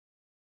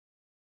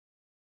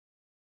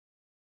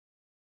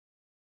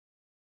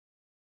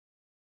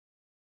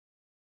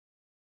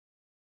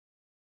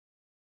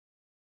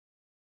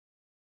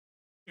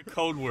A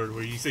code word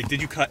where you say,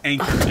 "Did you cut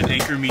anchor?" and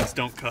anchor means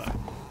don't cut.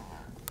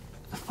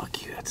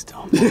 Fuck you, that's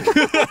dumb.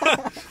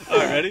 All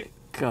right, ready?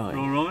 God.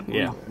 Rolling?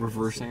 Yeah.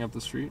 Reversing up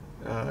the street?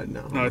 No.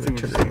 No, I think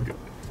we're just gonna go.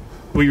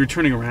 Well, you're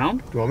turning around?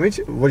 Do you want me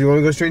to? What, do you want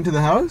me to go straight into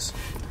the house?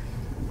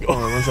 Hold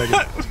on 1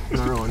 second. We're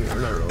not rolling yet.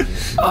 We're not rolling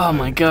yet. Oh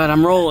my god,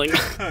 I'm rolling.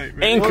 Right,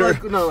 Anchor.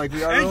 Well, like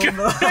we are Anchor!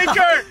 rolling.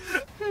 Anchor!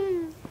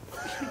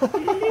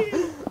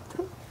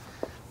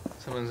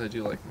 Sometimes I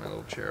do like my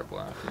little cherub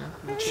laugh.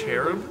 Yeah?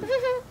 Cherub?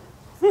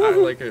 I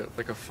like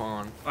a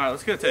fawn. All right,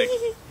 let's get a take,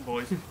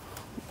 boys.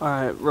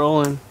 Alright,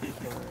 rolling.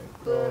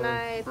 Blue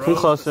night. Come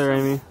closer,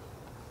 Amy.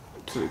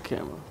 To the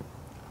camera.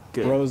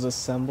 Good. Bros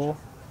assemble.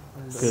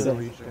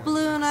 Good.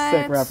 Blue Sick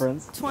night.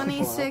 reference.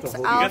 26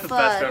 got the best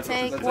alpha. reference.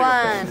 Take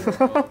That's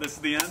one. This is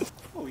the end?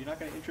 Oh, you're not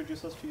gonna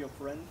introduce us to your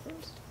friend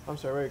first? I'm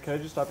sorry, wait, can I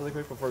just stop really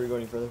quick before we go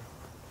any further?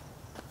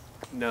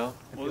 No.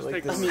 We'll just like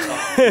take this-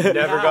 this.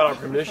 Never got our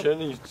permission.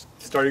 You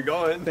started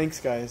going. Thanks,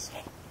 guys.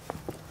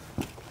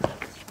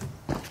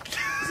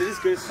 Is it as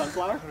good as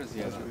sunflower?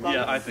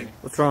 Yeah, I think.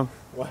 What's wrong?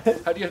 What?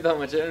 How do you have that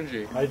much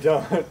energy? I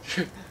don't. All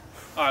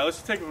right, let's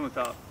just take it from the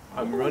top.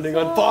 I'm running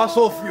on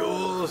fossil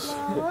fuels.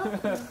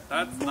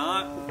 That's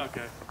not...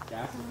 Okay.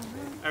 Gas.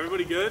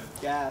 Everybody good?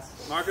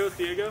 Gas. Marcos,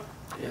 Diego?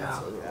 Yeah.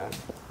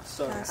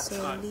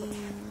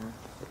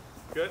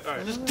 Good? All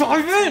right. Just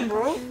dive in,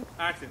 bro.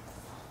 Action.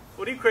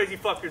 What are you crazy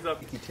fuckers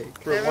up?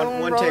 Everyone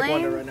One take rolling?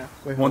 wonder right now.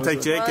 Wait, One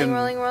take Jake Rolling, and...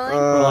 rolling, rolling.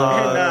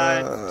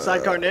 And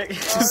sidecar Nick.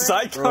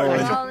 Sidecar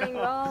Nick. Rolling,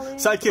 rolling.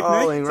 Sidekick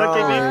Nick.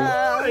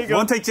 There you go.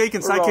 One take Jake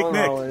and sidekick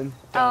Nick.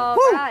 All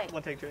right.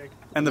 One take Jake.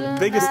 And the Blue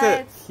biggest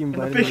hit.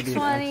 nights,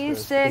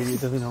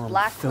 26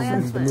 Black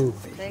Klansman.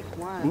 Take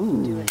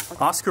one. Do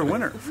it. Oscar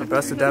winner for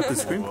Best Adapted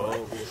Screenplay.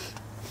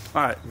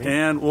 All right,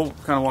 and we'll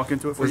kind of walk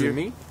into it for Was you. it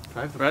me?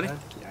 Ready?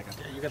 Yeah,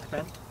 you got the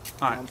pen?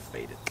 All right. I'm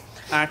faded.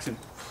 Action.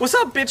 What's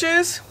up,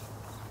 bitches?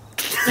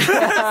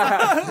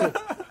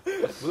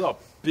 What's up,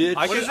 bitch?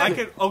 I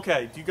could.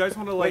 Okay. Do you guys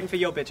want to Waiting like? for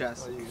your bitch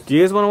ass. Do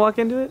you guys want to walk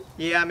into it?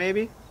 Yeah,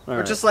 maybe. Or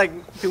Alright. just like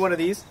do one of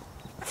these.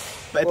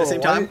 But at the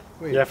same time.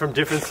 Yeah, from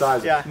different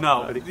sizes. Yeah.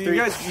 No. You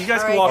guys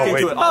can All walk right.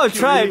 into it. Oh,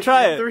 try it,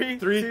 try it.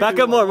 Three. Back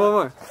up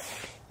more.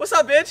 What's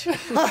up, bitch?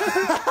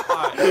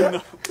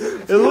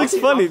 It looks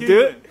funny,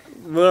 do it.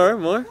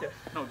 More.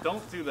 No,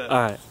 don't do that.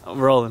 Alright, I'm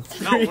rolling.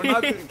 No, we're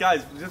not.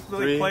 Guys, just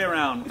really Three. play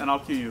around, and I'll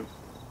cue you.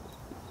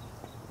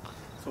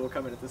 So we'll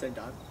come in at the same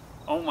time.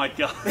 Oh my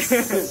god.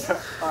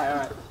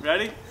 Alright.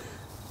 Ready?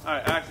 All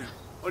right. Action.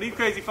 What are you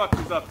crazy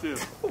fuckers up to?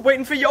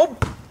 Waiting for your.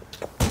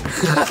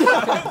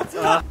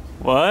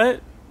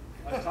 What?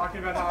 I was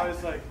talking about how I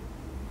was like,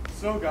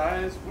 so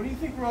guys, when do you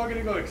think we're all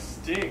gonna go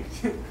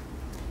extinct?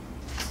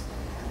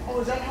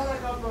 Oh, is that how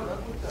that got brought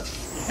up with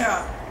us?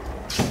 Yeah.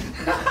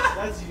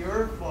 That's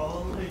your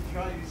fault. Oh my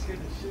god, you scared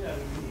the shit out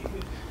of me.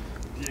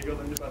 Diego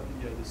learned about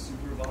the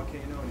super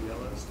volcano in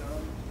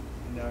Yellowstone,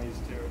 and now he's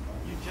terrified.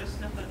 You just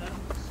never know.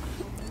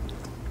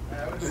 I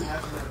was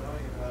half not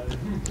knowing about it.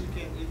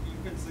 You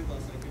couldn't sleep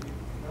last night, could you?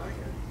 No,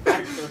 I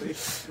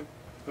can't.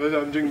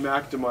 I'm doing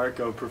Mac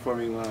DeMarco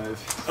performing live.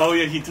 Oh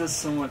yeah, he does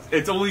so much.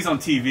 It's always on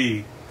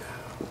TV.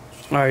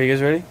 Alright, you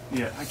guys ready?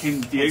 Yeah.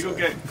 Can Diego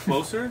get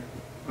closer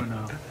or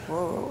no?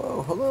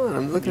 Whoa, hold on.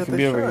 I'm looking You at can the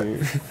be shot. over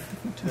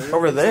here.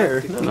 Over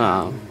there.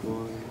 No.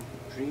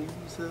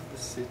 Dreams of the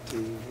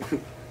city.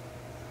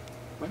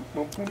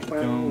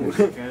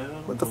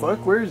 What the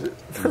fuck? Where is it?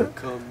 Here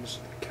comes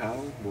the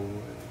cowboy.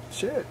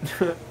 Shit.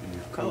 Here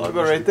I'll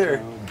go right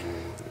there.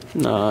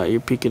 Nah,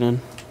 you're peeking in.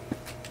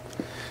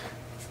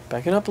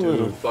 Backing up a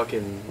little. Dude,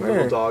 fucking Where?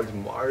 Little Dogs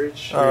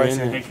March. Oh, I You're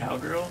see. in Hey it.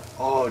 cowgirl.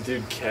 Oh,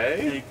 dude,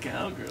 K? Hey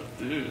cowgirl,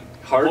 dude.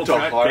 Heart Whole to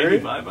track, heart? Baby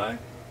bye bye.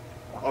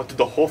 Oh, dude,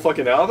 the whole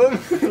fucking album?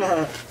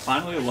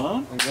 Finally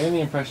alone. I'm getting the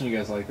impression you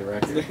guys like the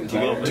record.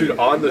 Dude,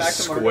 on the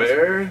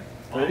square.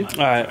 Ready?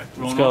 Alright, let's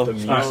Rolling go. off the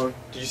music. Alright.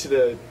 Did you see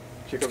the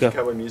Here Comes go. the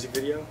Cowboy music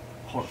video?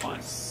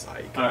 Horrifying.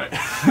 Psych. All right.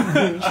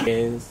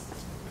 Is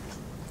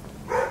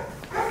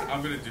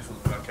I'm gonna do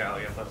something about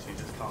Callie. I thought she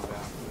just calmed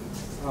down.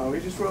 Oh, we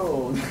just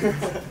rolled.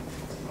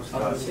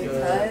 Marco's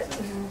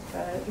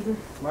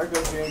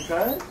getting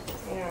cut?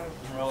 Yeah.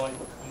 I'm rolling.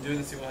 I'm doing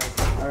this. See what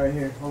happens. Alright,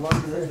 here. Hold on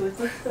to this really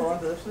quick. Hold on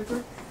to this really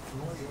quick.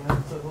 Come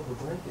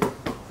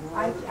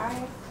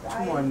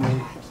on,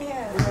 Nate. We're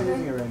not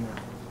using it right now.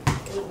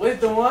 Wait,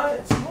 the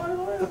what?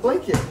 The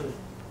blanket.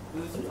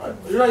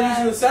 You're not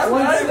using the sound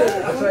either.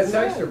 That's what I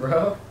texted,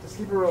 bro. Just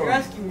keep it rolling. You're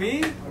asking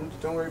me?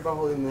 Don't worry about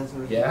holding this.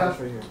 Yeah? This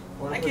right here.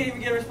 I can't even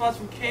get a response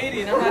from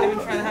Katie, and I'm not even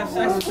trying to have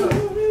sex with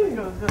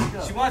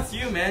her. She wants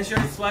you, man. She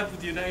already swiped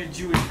with you, now your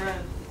Jewish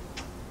friend.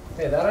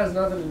 Hey, that has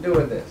nothing to do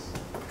with this.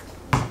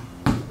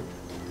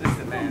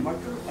 Listen, man.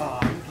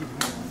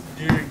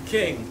 You're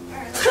king.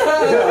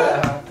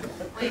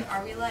 Wait,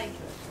 are we like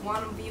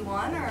 1v1 or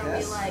are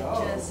we like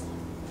just.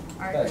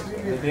 Alright,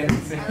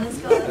 Thanks. let's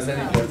go. And then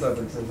he gets up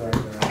and says,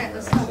 Okay,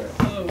 let's go.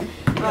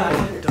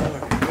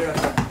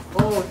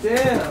 Oh,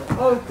 damn.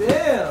 Oh,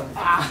 damn.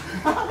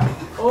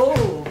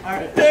 Oh.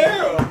 Alright.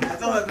 Damn.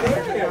 That's all that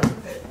matters.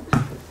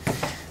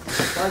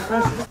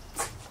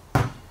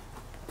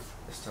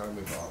 This time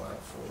we ball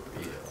out for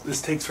real. This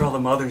This takes for all the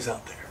mothers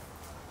out there.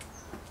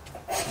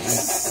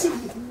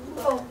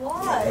 Oh,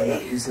 why?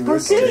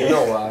 You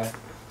know why?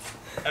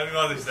 Happy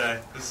Mother's Day.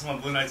 This is when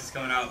Blue Nights is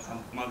coming out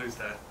on Mother's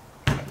Day.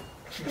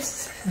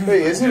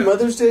 Wait, isn't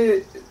Mother's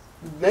Day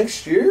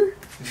next year?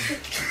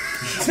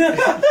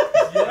 Yeah,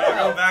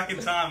 go back in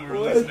time. We're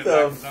releasing it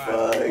back in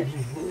time.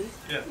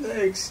 Yeah.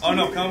 Next Oh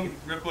no, come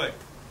real quick.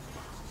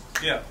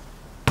 Yeah.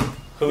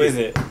 Who is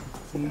it?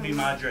 Mi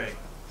Madre.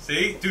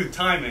 See? Dude,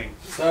 timing.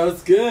 So it's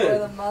For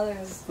good. the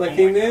mothers. Like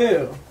he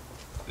knew.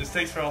 This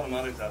takes for all the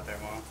mothers out there,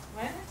 Mom.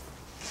 What?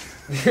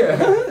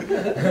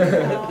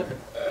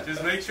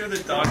 Just make sure the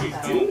doggies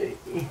don't Okay.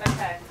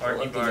 barky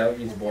Let the bark.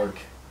 doggies bark.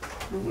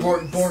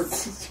 Bork.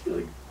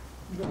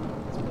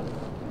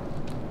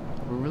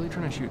 We're really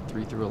trying to shoot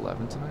 3 through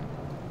 11 tonight?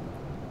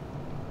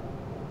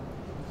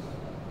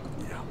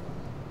 Yeah.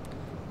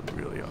 We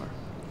really are.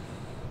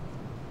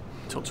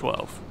 Till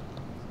 12.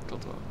 Till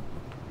 12.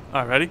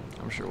 Alright, ready?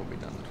 I'm sure we'll be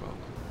done at 12.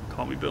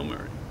 Call me Bill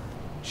Murray.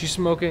 She's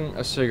smoking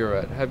a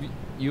cigarette. Have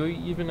you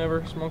even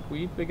ever smoked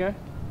weed, big guy?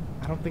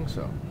 I don't think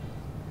so.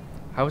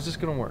 How is this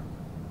gonna work?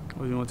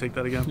 Oh, you want to take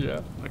that again?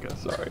 Yeah. Okay.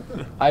 Sorry.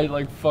 I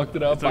like fucked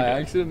it up It's by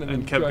okay. accident and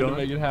then kept tried going? to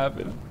make it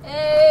happen.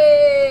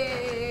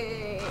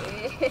 Hey!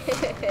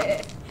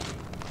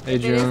 Hey,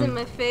 It isn't June.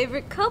 my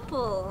favorite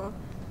couple.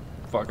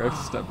 Fuck, I have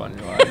to step on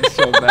your line. I'm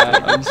so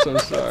bad. I'm so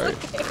sorry.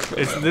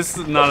 This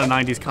is not a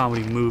 90s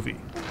comedy movie.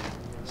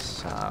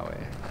 Sorry.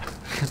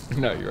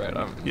 No, you're right.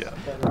 Yeah.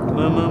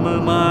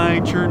 My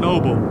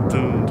Chernobyl.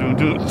 Dun, dun,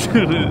 dun,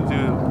 dun, dun,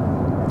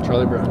 dun.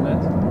 Charlie Brown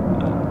dance?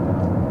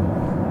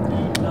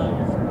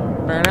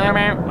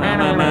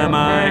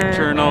 My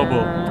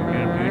Chernobyl.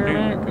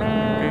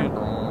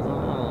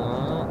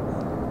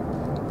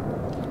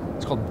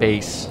 It's called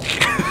bass.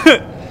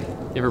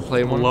 You ever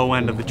played one? Low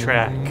end of the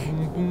track.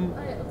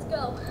 Alright, let's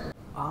go.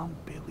 I'm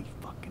Billy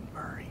fucking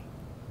Murray.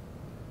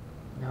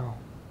 No.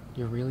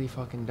 You're really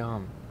fucking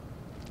dumb.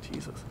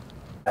 Jesus.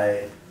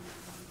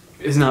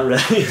 It's not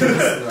ready.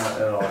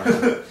 Not at all.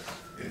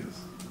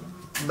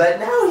 But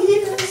now he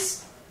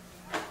is.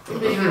 I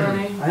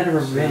had a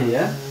rubber band,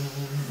 yeah?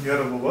 You got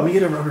a what? Let me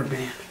get a rubber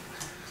band.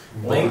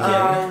 Lincoln. I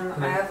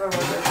have a rubber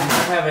band.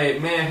 have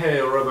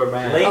a rubber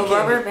band. A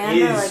rubber band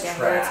or like a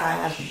hair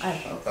tie? I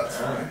have both. That's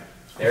fine.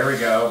 There we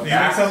go.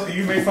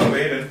 You made fun of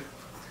Aiden.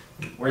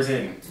 Where's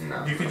Aiden?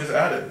 No. You can just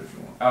add it if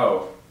you want.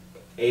 Oh,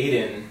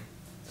 Aiden.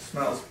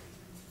 Smells.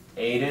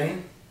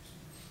 Aiden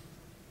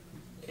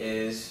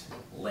is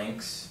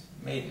Link's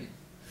maiden.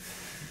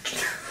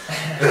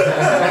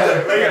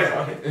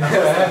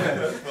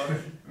 That's funny.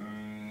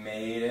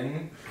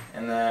 Maiden.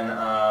 And then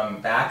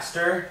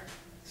Baxter,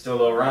 still a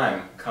little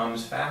rhyme,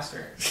 comes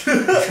faster.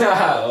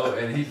 Oh,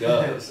 and he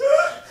does.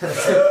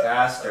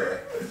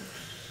 Faster.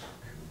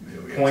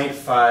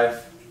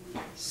 0.5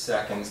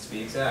 seconds to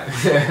be exact.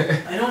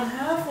 I don't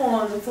have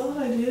one. I thought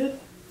I did.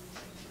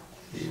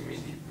 You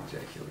mean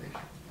ejaculation.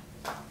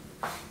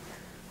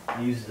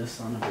 Use this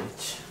son of a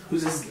bitch.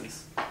 Whose is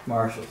this?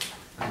 Marshall.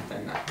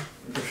 And that.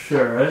 For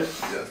sure, right?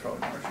 Yeah, it's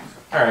probably Marcy's.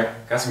 Alright,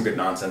 got some good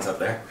nonsense up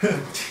there.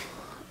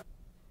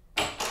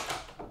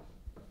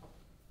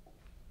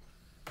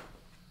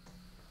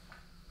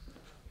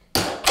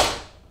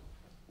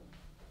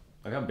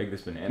 Look how big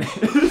this banana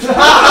is.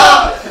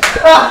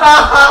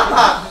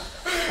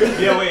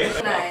 Yeah,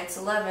 wait. Nights,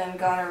 11,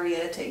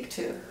 gonorrhea, take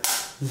 2.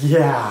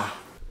 Yeah.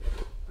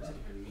 What does it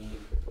even mean?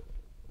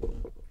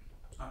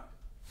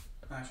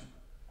 Action.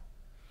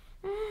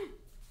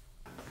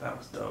 That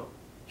was dope.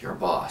 You're a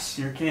boss.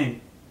 You're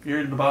king.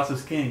 You're the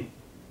boss's king.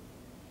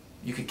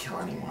 You could kill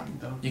anyone.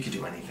 Don't- You could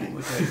do anything.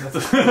 Okay,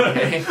 that's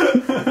Okay?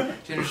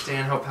 Do you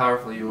understand how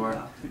powerful you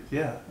are?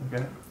 Yeah,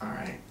 okay.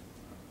 Alright.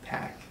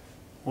 Pack.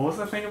 What was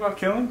that thing about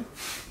killing?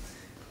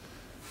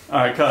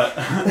 Alright, cut.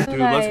 Dude,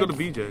 let's go to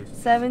BJ's.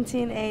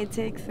 17A,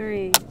 take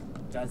 3.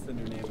 That's the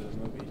new name of the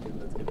movie, dude.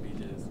 Let's get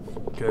BJ's.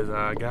 Cause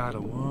I got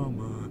a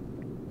woman.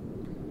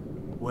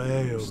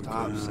 Way over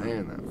Stop time.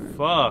 saying that, man.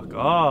 Fuck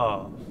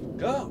off.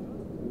 Go.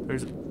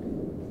 There's.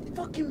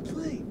 Fucking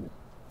play.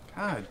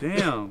 God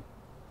damn.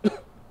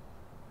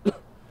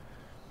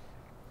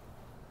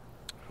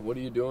 What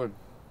are you doing?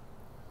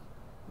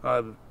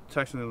 I'm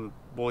texting the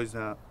boys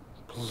now.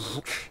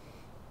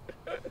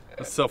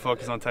 I'm so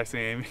focused on texting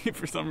Amy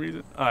for some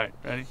reason. Alright,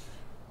 ready?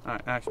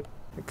 Alright, action.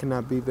 I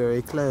cannot be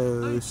very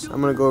close. I'm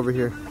gonna go over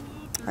here.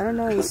 I don't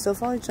know, you still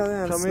follow each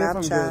other on Tell me if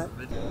I'm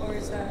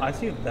Snapchat. I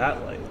see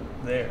that light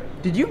there.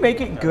 Did you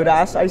make it good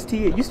ass iced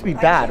tea? It used to be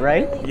bad,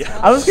 right? Yeah.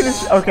 I was gonna.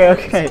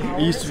 Okay.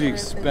 It used to be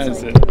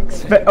expensive.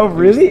 Oh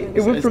really?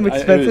 It went from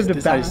expensive to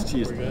this bad. iced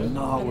tea is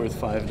not worth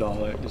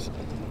 $5.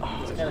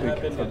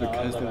 But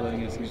because they're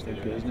letting us use their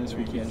business,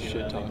 we can't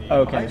shit talk.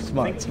 Okay,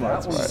 smart.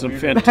 Some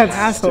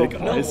fantastic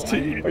so iced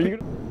tea. Are you?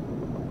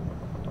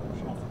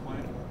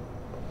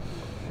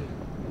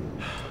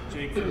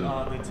 Jake, the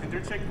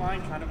Tinder chick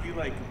line kind of be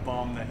like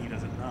bummed that he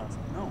doesn't know. It's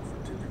like, no, for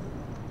Tinder.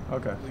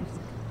 Okay.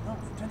 No,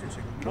 for Tinder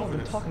chick. No, for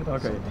this.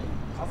 Okay.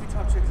 Coffee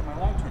Top chick is my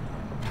long-term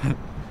plan.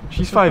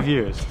 She's 5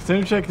 years.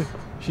 Tinder chick,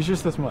 she's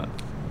just this month.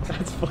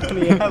 That's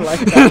funny. I like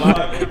that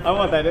line. I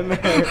want that in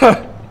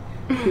there.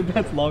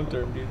 That's long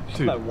term, dude.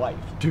 She's my wife.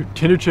 Dude,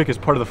 Tinder chick is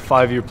part of the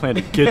 5-year plan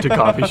to get to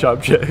coffee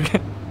shop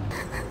chick.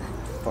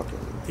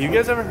 You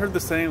guys ever heard the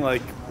saying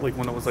like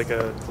when it was like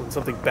when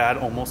something bad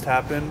almost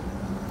happened,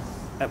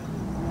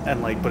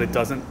 and like but it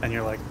doesn't, and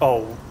you're like,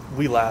 oh,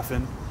 we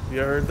laughing.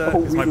 You ever heard that?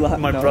 Oh,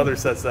 my brother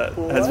says that.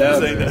 Has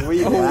been saying that.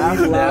 We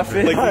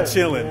laughing. Like we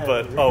chilling,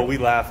 but oh, we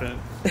laughing.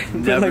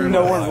 Never like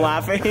no one's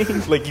laughing.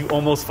 Like you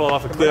almost fall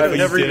off a cliff, but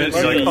you didn't.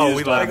 You're like, oh,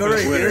 we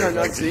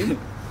laughing.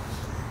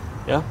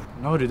 Yeah.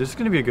 No, dude, this is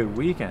gonna be a good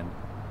weekend.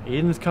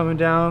 Aiden's coming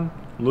down.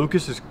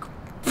 Lucas is.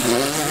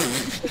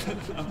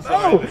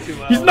 No,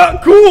 he's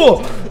not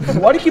cool.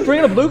 Why do you keep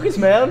bringing up Lucas,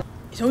 man?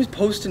 He's always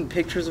posting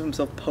pictures of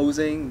himself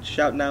posing,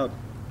 shouting out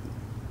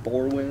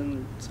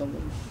Borwin or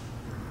something.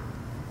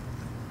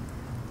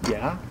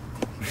 Yeah.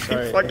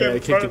 Sorry, I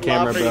kicked the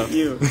camera, bro.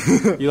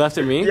 You laughed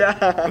at me?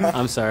 Yeah.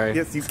 I'm sorry.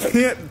 Yes, you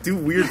can't do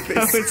weird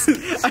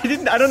faces. I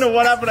don't know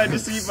what happened. I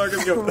just see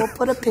Marcus go. We'll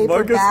put a paper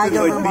Marcus bag is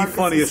over like the Marcus's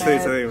funniest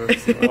face head. anyway.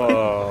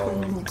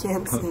 Oh. You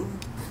can't see.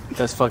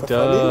 That's fucked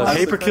up.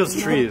 Paper kills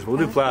trees. We'll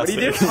do plastic.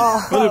 What do you do?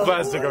 We'll do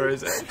plastic over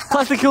his head.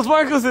 Plastic kills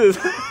Marcus's.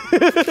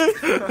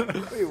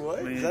 Wait,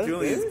 what? Man,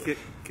 Julian's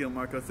kill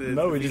Marcus is.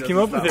 No, we just came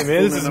up with it,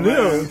 man. This is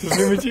new. This is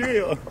new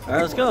material.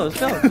 Alright, let's go.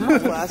 Come on,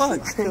 fuck.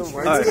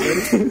 Alright,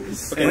 ready?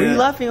 Why are you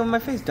laughing on my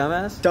face,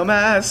 dumbass?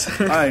 Dumbass.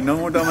 Alright, no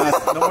more dumbass.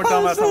 No more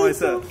dumbass on my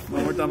set.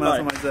 No more dumbass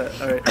on my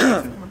set. Alright.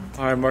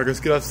 Alright,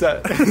 Marcus, get off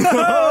set.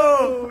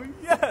 Oh,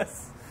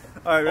 yes.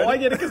 Alright, ready? Oh, I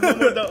get it because no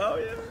more dumbass. Oh,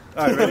 yeah.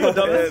 Alright, ready?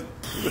 Dumbass.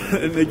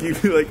 And make you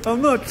be like,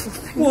 I'm not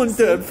 1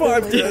 dead,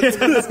 5 dead.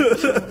 1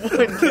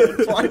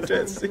 dead, 5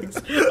 dead, 6.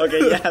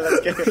 Okay, yeah, let's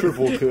get it.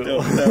 Triple kill. No.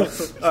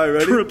 Alright,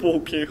 ready? Triple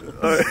kill.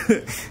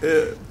 Alright.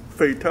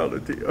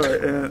 Fatality.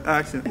 Alright, and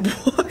action.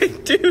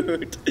 What,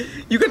 dude?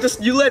 You got this.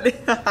 You let.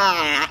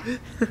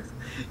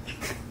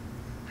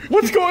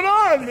 What's going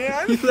on,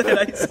 man? You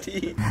let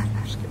Ice-T.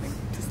 I'm just kidding.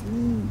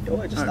 Yo,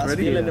 I just lost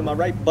ready? feeling in my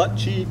right butt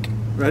cheek.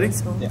 Ready?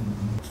 Yeah.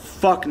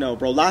 Fuck no,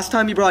 bro. Last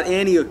time he brought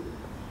Annie.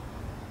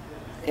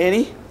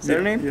 Annie? Is that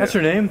her name? Yeah. That's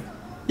her name?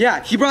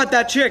 Yeah, he brought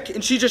that chick,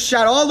 and she just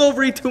shot all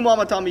over E2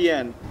 Mama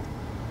Tambien.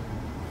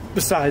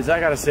 Besides, I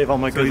gotta save all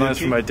my good lines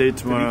for my date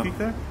tomorrow. Did you peek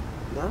there?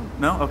 No.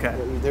 No? Okay.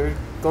 They're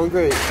going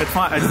great. It's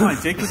fine. It's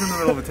fine. Jake was in the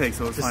middle of a take,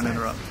 so it's fine to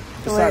interrupt.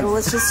 Wait, well,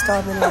 let's just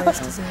stop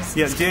anyways.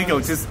 Yeah, Diego,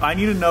 just I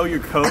need to know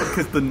your code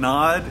because the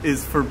nod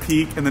is for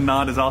peak and the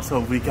nod is also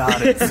we got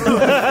it. It's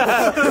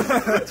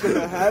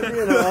gonna happen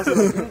and I also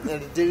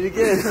and did it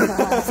again.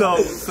 So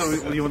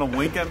you want to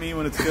wink at me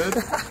when it's good?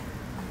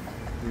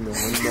 No.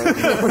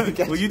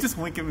 Will you just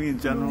wink at me in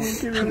general?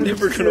 I'm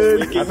never gonna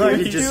wink I at thought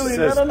you. he just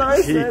says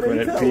peak when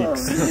it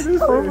peaks.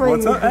 Oh my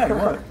What's up? God. Hey,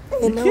 what?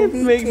 You can't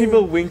make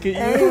people wink at you.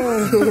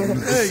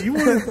 Hey, you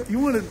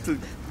wanted to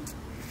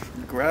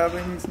grab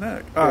Amy's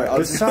neck. All right, I'll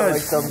just go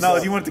like thumbs no,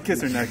 up. you wanted to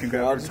kiss her neck and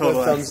grab I'll her just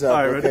total go thumbs ass. up,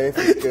 All right, okay, ready? if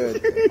it's good.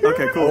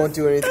 Okay, cool. I won't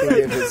do anything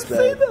if it's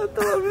bad.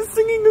 I was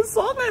singing the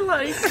song I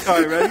like. All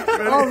right, ready?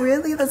 Oh,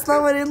 really? That's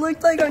not what it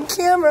looked like on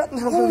camera.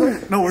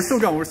 No, we're still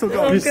going. We're still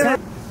going. Okay.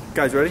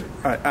 Guys, ready?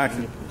 All right,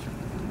 action.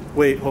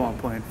 Wait, hold on,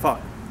 playing.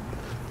 Fuck.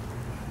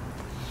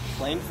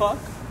 Plane fuck?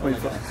 Wait,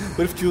 fuck.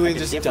 What if Julian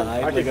just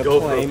died? Like a go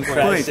plane for a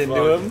crashed plane.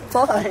 into him?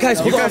 Guys,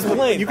 hold on,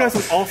 plane. You guys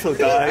would also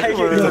die.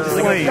 It's a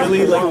plane.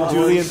 Really like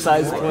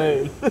Julian-sized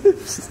plane.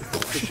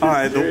 All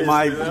right,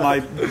 my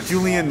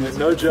Julian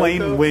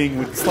plane wing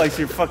would slice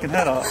your fucking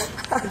head off.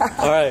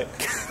 Alright.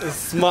 A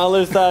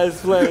smaller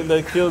sized plane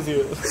that kills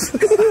you.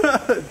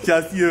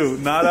 Just you,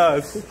 not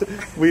us.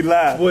 We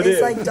laugh.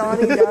 It's like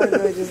Donnie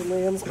Darko just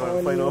lands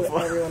on you.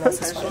 Everyone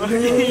else is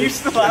fighting. You're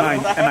still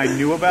And I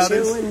knew about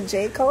Jill it. and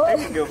J. Cole?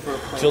 go for a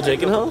plane. Jill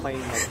Jakenhall?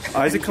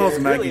 Isaac calls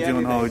Maggie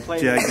Gyllenhaal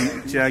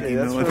Jaggy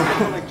Miller.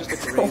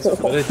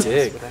 What a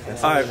dick.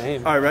 That's All not her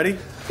name. right, ready?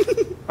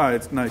 All right,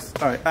 it's nice.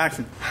 All right,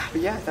 action.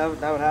 But yeah, that would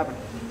happen.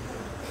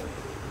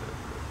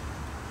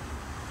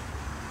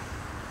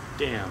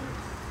 Damn.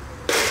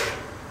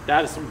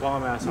 That is some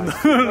bomb ass. No,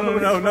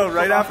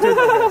 right after his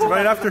big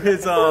right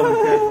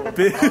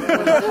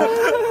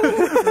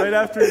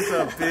after his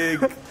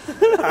big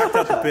act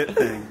out the bit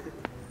thing.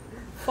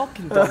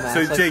 Fucking dumbass.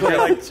 So Jake, you're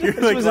like He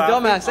was a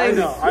dumbass, ain't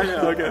he? I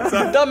know. Okay, so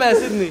Dumbass,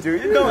 isn't he?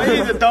 Dude, you know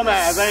he's a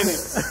dumbass, ain't he?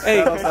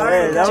 Hey,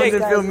 Hey, that Jake,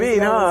 doesn't feel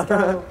mean, huh?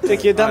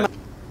 Jake, you're dumbass.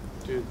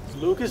 Dude,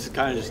 Lucas is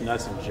kind of just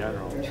nuts in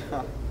general.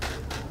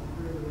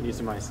 He needs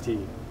some iced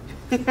tea.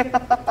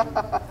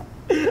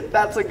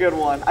 That's a good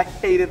one. I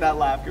hated that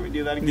laugh. Can we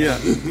do that again?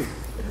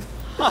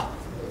 yeah.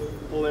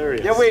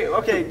 Hilarious. Yeah, wait,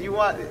 okay, do you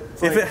want...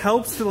 If it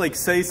helps to like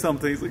say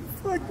something, it's like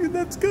fuck, dude,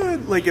 that's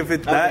good. Like if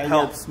that yeah.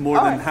 helps more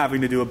than having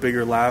to do a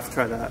bigger laugh,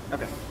 try that.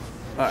 Okay.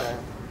 All right.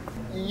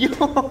 Yo,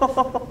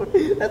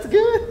 that's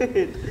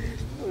good.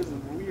 That was a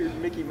weird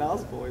Mickey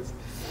Mouse voice.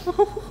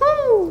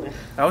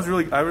 I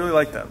really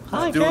like that.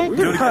 Hi, do Jake. it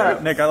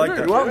again. Nick, I like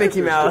that. You want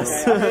Mickey Mouse?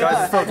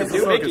 Guys, focus.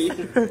 Do Focus.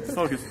 Mickey.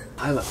 Focus.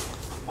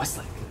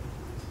 Westlake.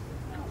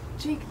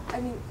 Jake, I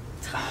mean,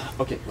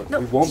 Okay, look, no,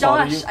 we won't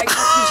bother you. Josh, I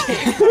got you,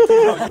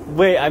 Jake.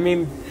 Wait, I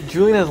mean,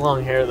 Julian has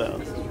long hair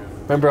though.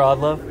 Remember Odd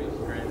Love?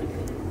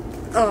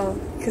 Oh,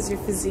 because your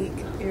physique.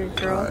 Your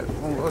girl. Alright,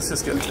 well, let's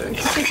just get a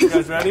take. You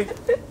guys ready?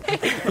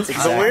 That's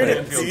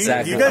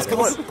You guys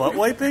call it butt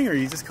wiping or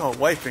you just call it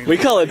wiping? We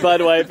call it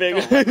butt wiping.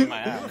 Butt wiping.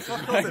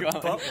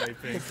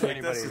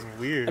 Like, this is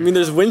weird. I mean,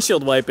 there's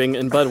windshield wiping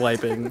and butt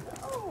wiping.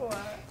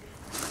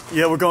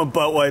 Yeah, we're going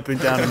butt wiping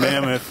down to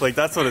Mammoth. Like,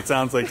 that's what it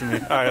sounds like to me.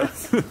 Alright.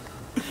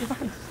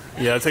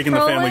 Yeah, taking the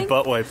family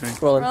butt wiping.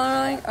 Rolling.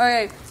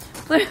 Okay.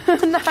 Blue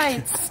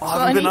Nights. Oh,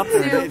 I haven't been up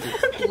there.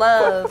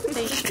 Love.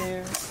 Take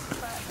two.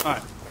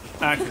 Alright,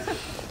 action.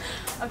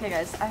 Okay,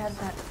 guys, I have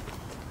to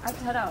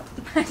head out.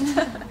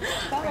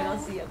 Alright, I'll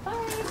see you.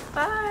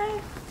 Bye.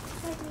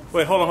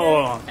 Wait, hold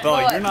on.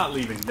 Bella, you're not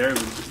leaving. They're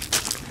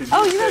leaving.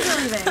 Oh, you guys are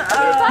leaving.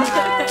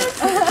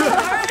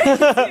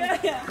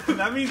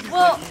 That means you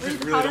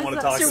just really don't want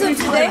to talk to me.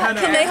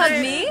 Can they hug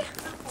me?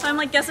 So I'm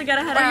like, guess I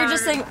gotta head out. Or you're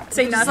just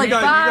saying nothing. You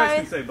guys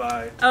can say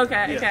bye.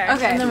 Okay.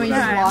 And then we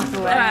just walk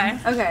away. Bye.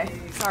 Okay,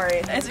 sorry.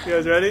 You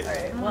guys ready?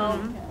 Alright, Well,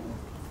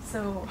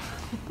 so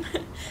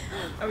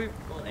are we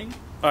rolling?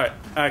 Alright,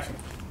 action.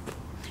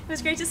 It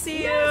was great to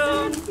see you.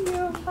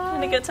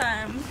 Had a good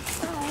time.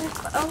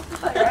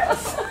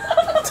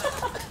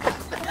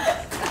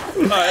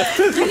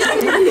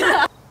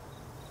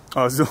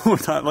 Oh, so one more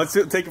time. Let's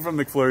take it from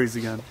McFlurry's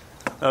again.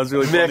 That was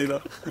really funny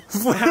though.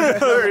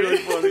 Really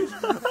funny.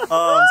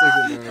 I'm so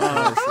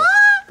good.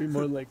 Be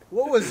more like.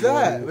 What was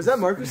that? Was that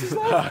Marcus's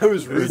laugh? I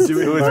was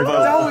redoing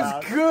That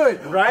was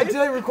good, right?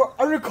 I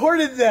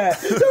recorded that.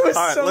 That was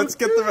Alright, let's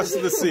get the rest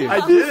of the scene.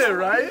 I did it,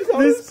 right?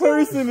 This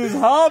person is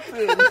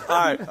hopping.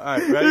 Alright,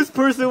 ready? This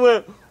person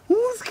went,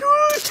 who's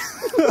good?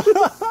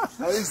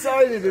 I'm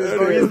excited.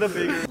 He's the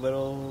big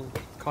little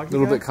cocky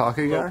Little guy? bit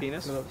cocky Little guy.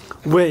 penis?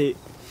 Wait,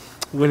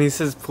 when he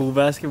says pool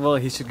basketball,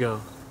 he should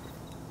go.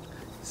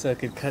 So I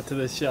could cut to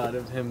the shot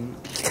of him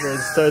where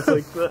it starts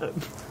like that.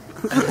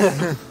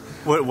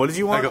 What did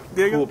you want,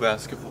 Diego? Pool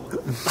basketball.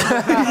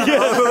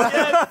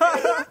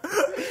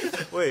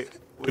 Wait.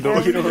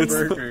 Theodore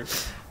Berger.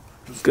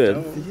 Good.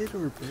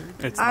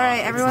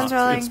 Alright, everyone's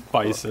rolling. It's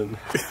bison.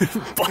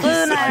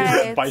 Blue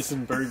Nights.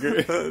 Bison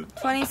burger.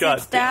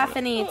 26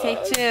 Daphne,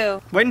 take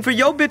two. Waiting for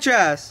yo bitch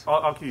ass.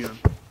 I'll cue you.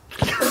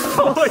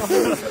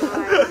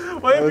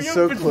 That was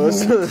so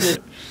close.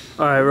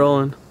 Alright,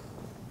 rolling.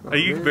 Are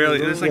you barely?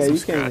 There's like some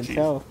scratchy.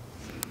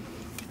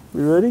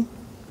 We ready?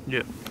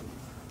 Yeah.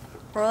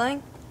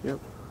 Rolling? Yep.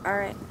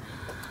 Alright.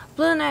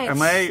 Blue Nights. Am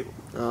I,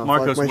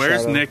 Marcos? my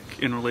Where's shadow. Nick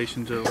in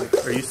relation to? Like,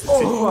 are you?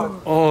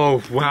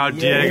 Oh wow,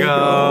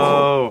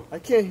 Diego! I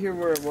can't hear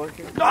where I'm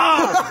walking.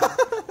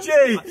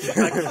 Jay,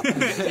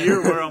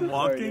 hear where I'm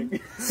walking?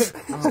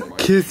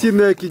 Kiss your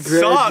neck, you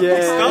Stop!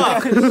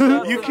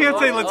 You can't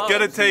say let's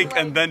get a take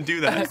and then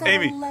do that,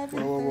 Amy,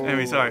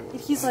 sorry.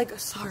 He's like,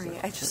 sorry,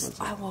 I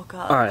woke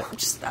up. Alright.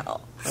 Just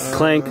out.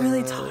 Clank. I'm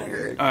really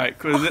tired. All right,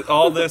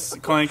 all this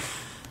clank.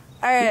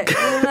 Alright,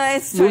 Blue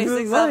Nights,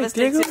 26 Elvis,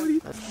 take two.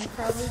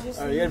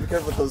 Alright, you gotta be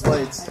careful with those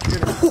lights.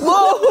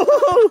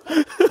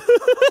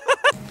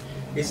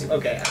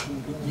 Okay,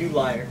 you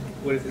liar.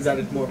 Is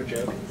that more of a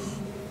joke?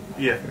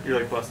 Yeah, you're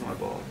like busting my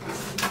ball.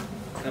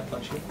 Can I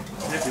punch you?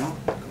 Yeah, if you want.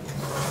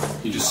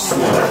 You just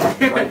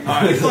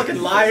swore. You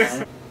fucking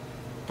liar.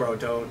 Bro,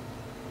 don't.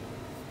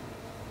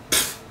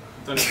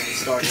 Don't even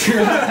start.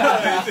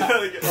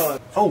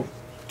 Oh.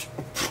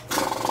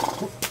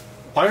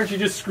 Why aren't you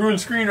just screwing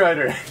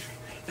screenwriter?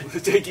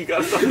 Jake, you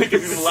gotta stop making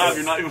people laugh.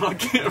 You're not even on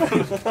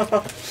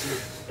camera.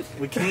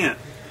 We can't.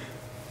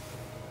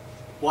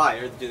 Why?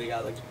 Or do they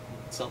got like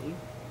something?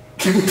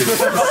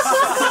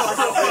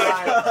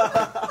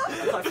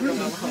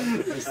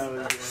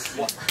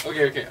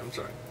 Okay, I'm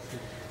sorry.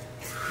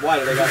 Why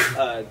do they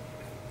got?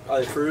 Are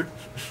they fruit?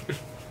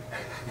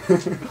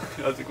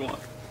 How's it going?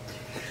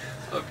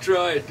 I'm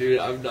trying, dude.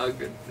 I'm not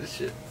good at this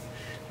shit.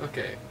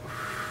 Okay.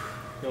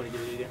 You want to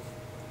give it again?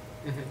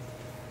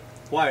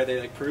 Why are they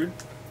like prude?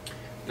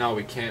 No,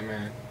 we can't,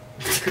 man.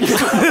 No,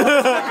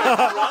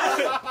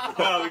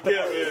 we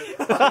can't, man.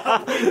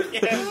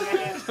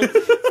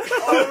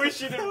 Oh, we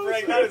shouldn't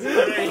break. That is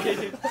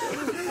great.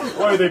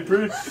 Why are they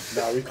prude?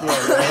 No, we can't.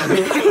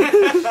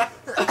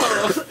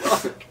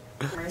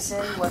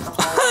 Person, what the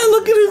whole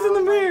Look at us in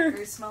the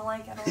mirror. smell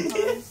like at all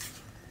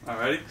times.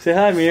 Alrighty. Say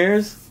hi,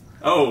 mirrors.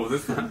 Oh,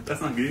 that's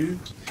not good.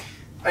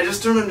 I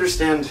just don't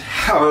understand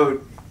how.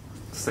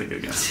 Say it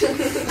again.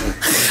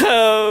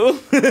 Oh.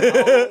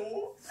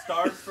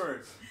 Stars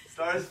first.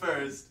 Stars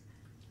first.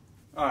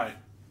 Alright,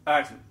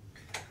 action.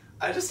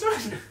 I just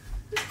don't.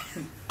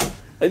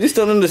 I just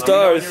don't understand Let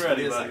me know when stars. you're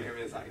ready, Give buddy.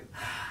 me a second.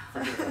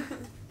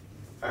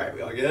 Alright,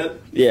 we all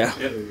good? Yeah.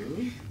 Yep.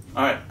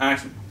 Alright,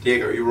 action.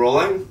 Diego, are you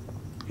rolling?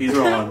 He's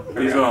rolling.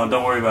 He's rolling.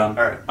 Don't worry about him.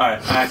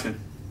 Alright, action.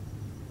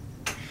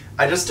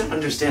 I just don't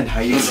understand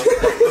how you.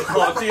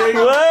 Oh,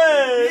 Diego.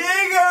 What?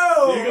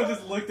 Diego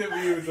just looked at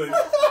me and was like,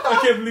 I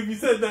can't believe you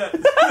said that.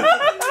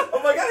 Oh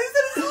my god, he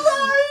said it's a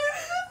lie!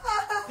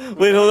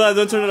 Wait, hold on.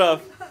 Don't turn it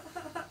off.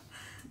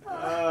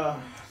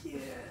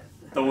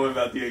 Don't worry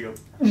about Diego.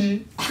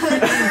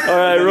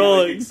 Alright,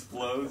 rolling.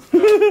 Explodes.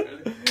 He's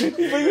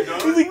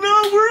like, no,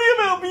 worry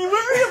about me.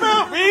 Worry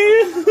about me.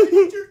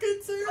 You're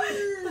concerned.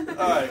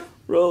 Alright.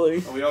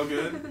 Rolling. Are we all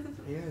good?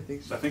 Yeah, I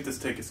think so. I think this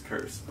take is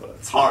cursed, but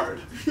it's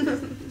hard.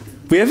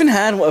 We haven't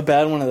had a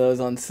bad one of those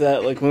on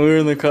set, like when we were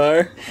in the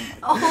car.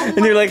 And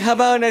you're like, how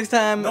about next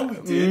time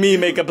me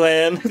make a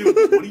plan? Dude,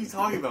 what are you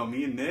talking about?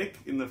 Me and Nick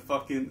in the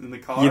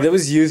car? Yeah, that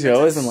was you, I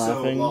wasn't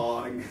laughing. So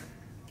long.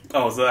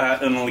 Oh, so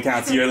that only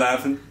counts you're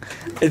laughing?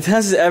 It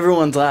counts as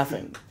everyone's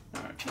laughing.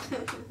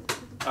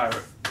 Alright.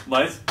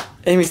 Lights?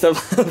 Amy, stop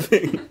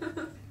laughing.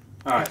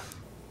 Alright.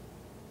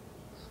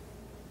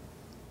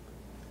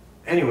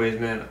 Anyways,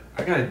 man,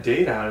 I got a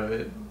date out of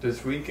it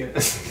this weekend.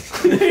 What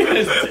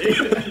is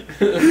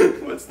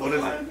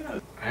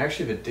it? I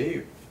actually have a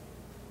date.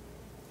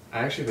 I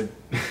actually have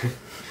a...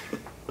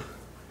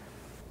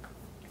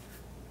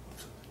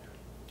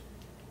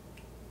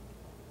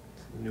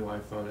 New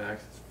iPhone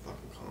X is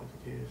fucking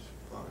complicated as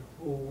fuck.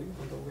 Oh, we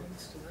want the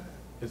links to that.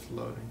 It's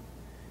loading.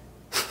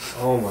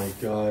 Oh my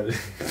god.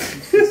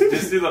 just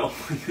do the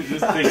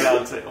just take it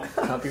out tail.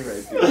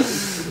 Copyright.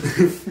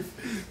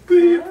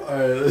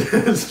 Alright,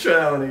 let's try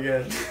that one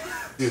again.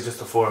 Dude, just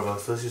the four of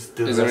us. Let's just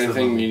do Is the there rest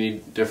anything of them. you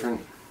need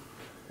different?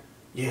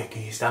 Yeah,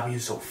 can you stop being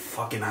so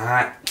fucking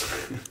hot?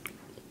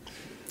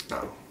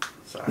 No.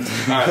 Sorry.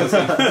 Alright, let's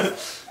go.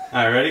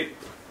 Alright, ready?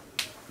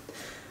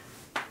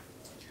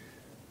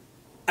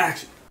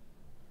 Action.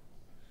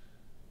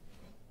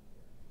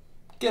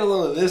 Get a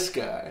load of this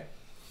guy.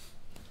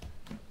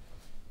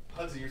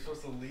 Hudson, you're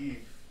supposed to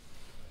leave.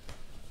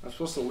 I'm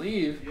supposed to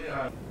leave?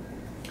 Yeah.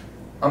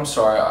 I'm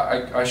sorry,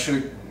 I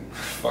should.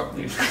 Fuck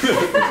me. God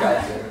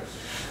damn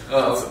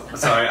it.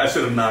 Sorry, I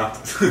should have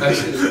knocked. I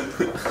should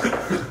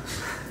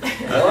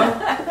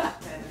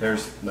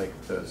There's like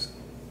those.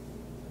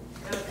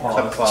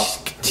 Pause.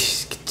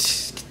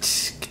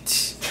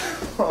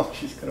 Oh,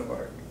 she's gonna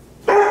bark.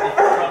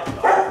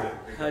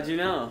 How'd you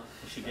know?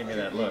 She gave me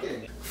that look.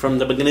 From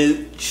the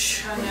beginning.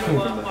 I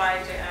know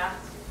why they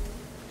asked.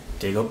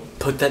 Diego,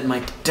 put that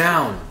mic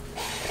down.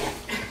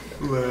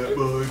 Let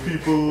my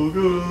people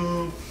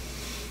go.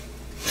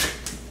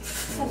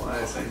 Why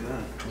is I saying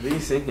that? What are you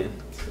singing?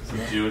 It's a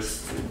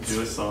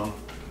Jewish song.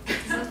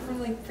 Is that from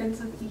like Prince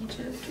of Egypt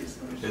or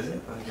something? Is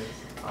it? I guess.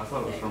 I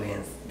thought it was from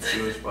a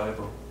Jewish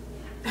Bible.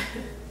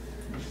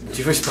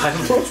 Jewish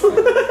Bible?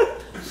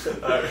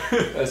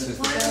 That's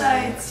just Blue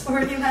Knights,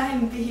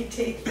 49B,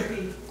 take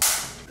 3.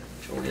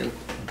 Julian.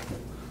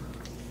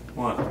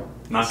 What?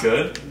 Not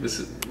good? This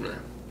is.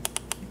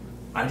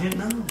 I didn't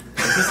know.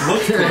 It just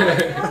looks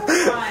good.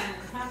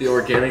 The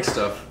organic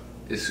stuff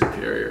is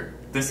superior.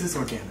 This is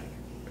organic.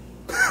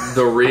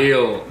 The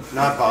real.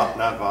 Not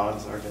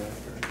bottoms organic.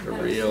 The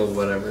real,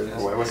 whatever it is.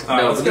 Oh, wait, what's- No,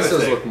 let's but this get a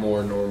does take. look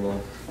more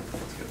normal.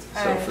 So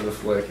Alright. for the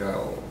flick,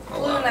 I'll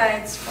Blue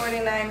Knights,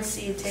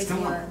 49C, take Still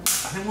 1.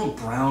 want, I didn't want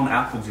brown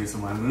apple juice in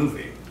my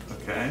movie,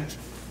 okay?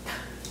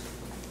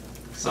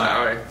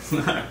 Sorry.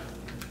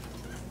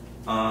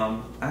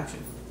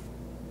 Action.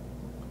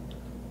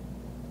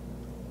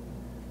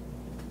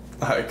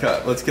 Alright,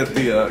 cut. Let's get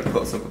the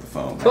close up of the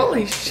phone.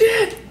 Holy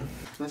shit!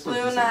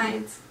 Blue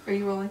Knights. Are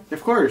you rolling?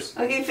 Of course.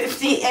 Okay,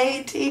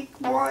 50A, take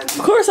 1. Of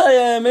course I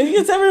am. It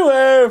gets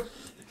everywhere. Is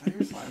that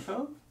your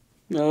Seinfeld?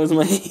 No, it was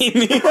my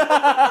Amy.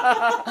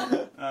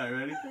 Alright,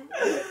 ready?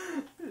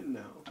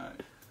 No.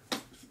 Alright.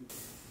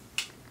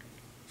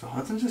 So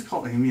Hudson just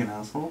called Amy an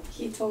asshole?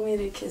 He told me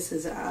to kiss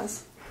his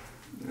ass.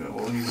 Yeah,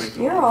 well, he's like,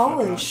 You're all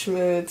in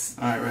schmoots.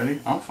 Alright, ready?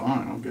 I'm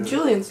fine. I'm good.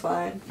 Julian's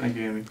fine. Thank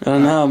you, Amy. I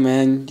don't know,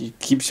 man. You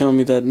keep showing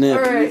me that nip.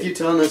 Alright. If you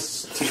telling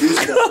us to do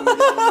stuff, we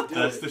don't want to do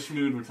That's it. the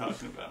schmood we're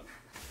talking about.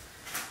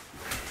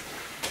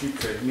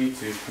 Me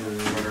too.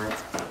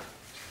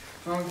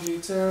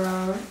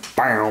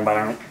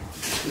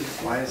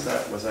 Why is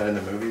that? Was that in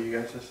the movie you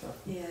guys just saw?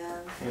 Yeah.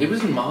 It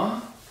was in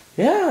Ma?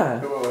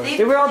 Yeah. They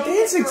They were all played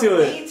dancing for to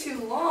it. way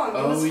too long. It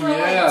was Oh for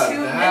yeah, like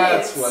 2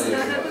 that's minutes. what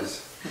it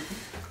was.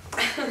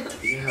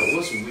 Yeah, it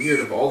was weird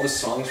of all the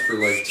songs for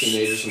like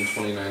teenagers in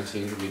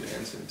 2019 to be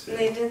dancing to. And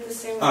they did the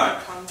same with Alright.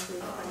 the Kung Fu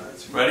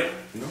thing. Ready?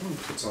 No one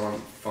puts on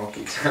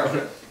Funky Town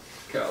at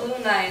Cal. Blue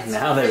Knights,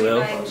 Now they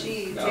will.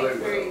 49G, Now take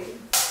they 3.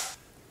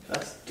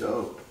 That's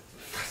dope.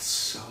 That's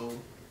so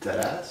Dead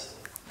ass?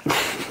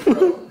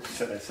 bro.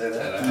 Should I say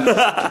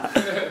that?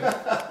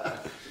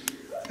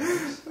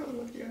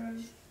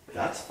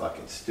 That's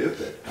fucking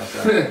stupid.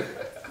 Okay.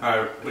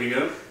 Alright, we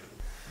good?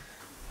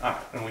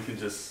 Alright, and we can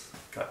just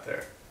cut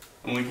there.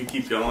 And we can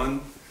keep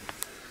going.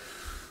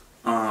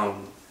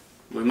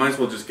 We might as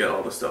well just get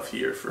all the stuff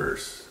here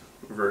first.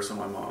 Verse on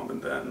my mom,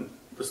 and then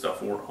the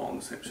stuff when we're all in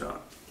the same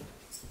shot.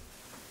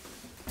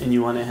 And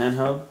you want a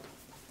handheld?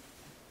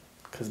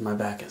 Because my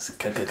back is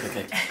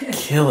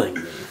killing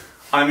me.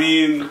 I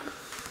mean,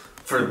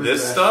 for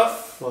this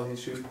stuff, Well, he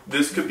should.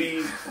 this could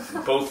be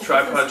both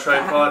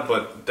tripod,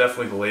 but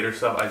definitely the later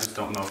stuff, I just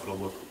don't know if it'll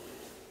look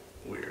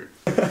weird.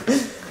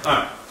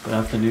 Alright. But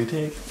after new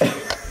take?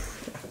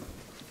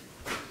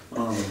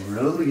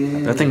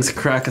 Rolling. That thing's a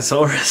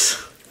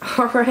Crackosaurus.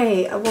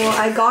 Alright, well,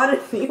 I got a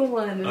new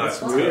one. Alright, It's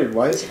that's fine. good.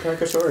 Why is it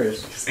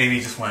Crackosaurus? Amy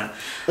just went,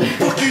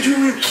 "Fuck you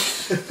doing?"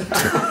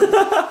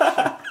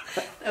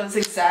 That was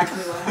exactly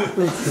what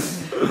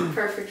happened.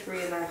 Perfect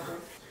reenactment.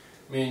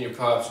 Me and your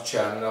pops are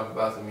chatting up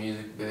about the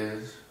music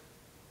biz.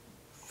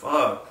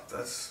 Fuck,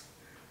 that's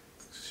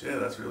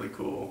really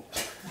cool.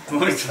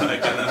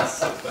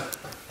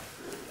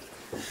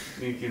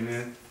 Thank you,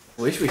 man.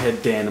 Wish we had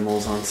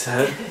Danimals on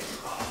set.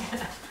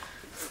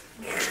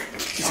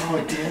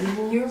 Oh,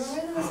 Danimals? You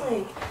remember those,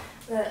 like,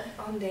 that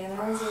on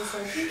Danimals, it was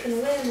like, you can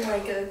win,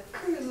 like, a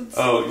cruise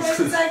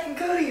with Zach and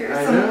Cody or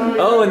something.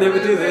 Oh, and they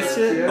would do this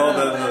shit? Yeah.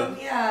 Oh,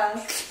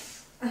 Yeah.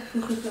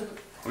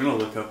 We're gonna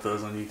look up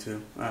those on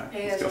YouTube. Alright,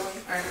 Hey, let's guys, go.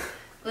 alright.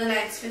 Blue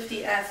Knights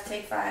 50F,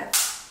 take 5.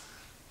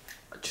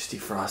 Just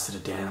defrosted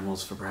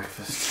Danimals for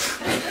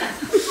breakfast.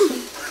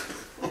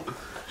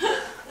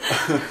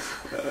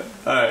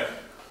 Alright.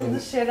 Pull the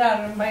shit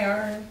out of my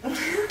arm.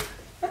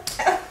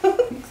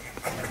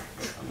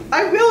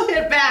 I will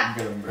hit back.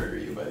 I'm gonna murder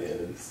you by the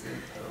end of this.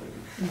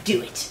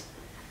 Do it.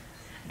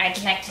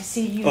 I'd like to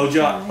see you. Oh,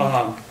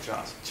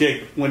 Josh,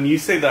 Jake, when you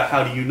say that,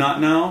 how do you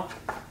not know?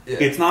 Yeah.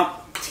 It's not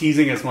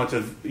teasing as much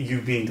as you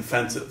being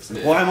defensive. It's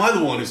like, why am I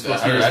the one who's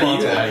supposed to be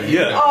responsible?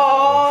 Yeah.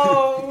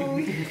 Oh,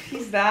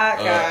 he's that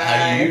guy.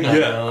 How do you not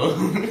know?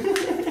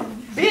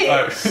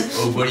 Bitch.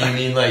 Oh, what do you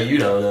mean, like you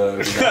don't know?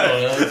 I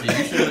don't know. So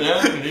you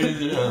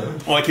should know.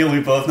 Why can't we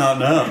both not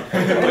know?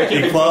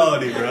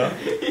 Equality, bro.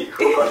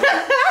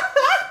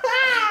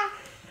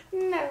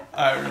 No.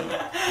 Alright, really.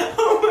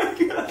 Oh my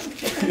god.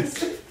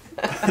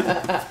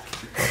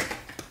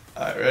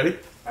 Alright, ready?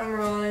 I'm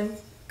rolling.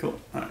 Cool.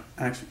 Alright,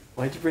 action.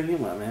 Why'd you bring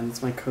him up, man?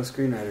 That's my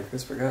co-screenwriter,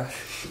 Christopher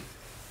Gosh.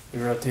 We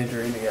wrote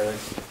Tangerine together.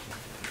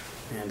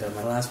 And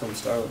my last one,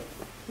 Starlet.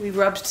 We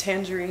rubbed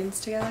tangerines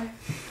together.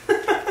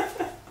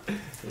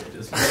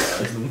 Is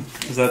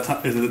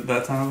it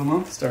that time of the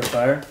month? Start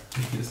fire?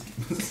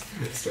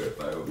 Start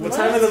fire. What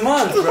time of the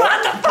month, bro?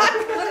 What the fuck?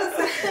 What is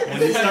that?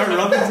 When you start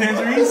rubbing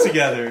tangerines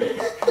together.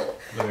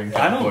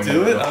 I don't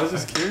do it. I was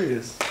just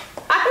curious.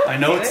 I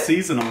know it's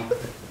seasonal.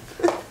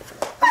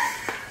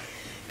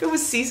 If it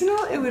was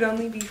seasonal, it would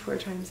only be 4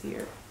 times a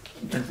year.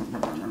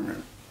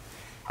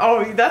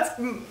 Oh, that's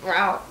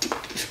wow.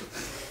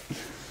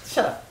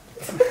 Shut up.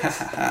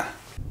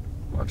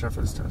 Watch out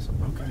for this Tesla.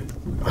 Okay.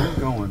 I'm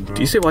going, bro.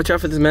 Do you say watch out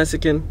for this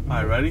Mexican?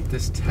 Alright, ready?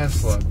 This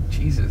Tesla.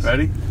 Jesus.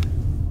 Ready?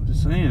 I'm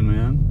just saying,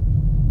 man.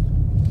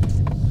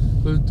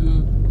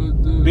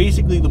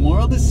 Basically, the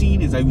moral of the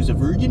scene is I was a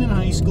virgin in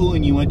high school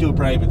and you went to a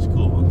private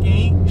school,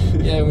 okay?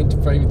 Yeah, I went to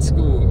private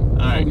school.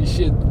 Alright. Holy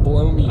shit,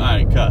 blow me.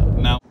 Alright, cut.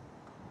 Now.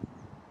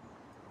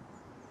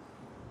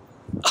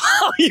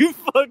 Oh, you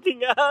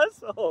fucking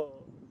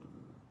asshole!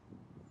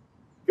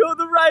 Go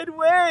the right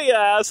way,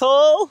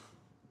 asshole!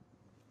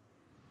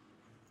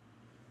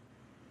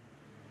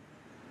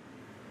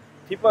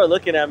 People are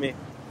looking at me.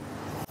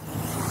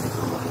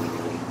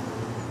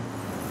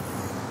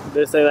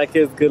 They're saying that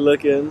kid's good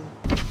looking.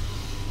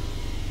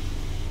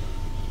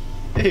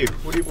 Hey,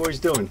 what are you boys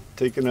doing?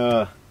 Taking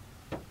a...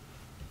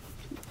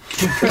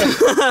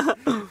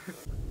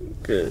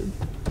 Good.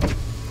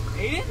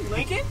 Aiden?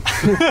 Lincoln?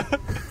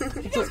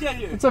 You guys get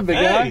here. What's up, big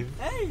guy?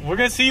 Hey. We're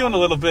gonna see you in a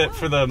little bit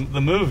for the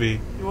movie.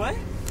 You what?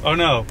 Oh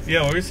no.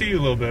 Yeah, we're gonna see you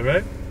a little bit,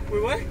 right?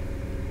 Wait, what? I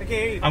can't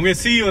hear you. I'm gonna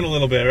see you in a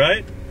little bit,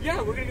 right?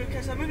 Yeah, we're gonna go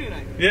catch that movie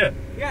tonight. Yeah.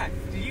 Yeah.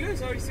 Did you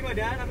guys already see my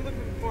dad? I've been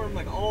looking for him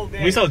like all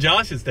day. We saw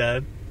Josh's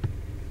dad.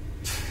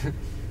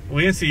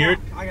 We didn't see your...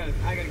 I gotta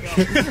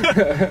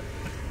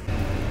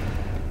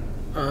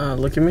go.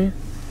 Look at me.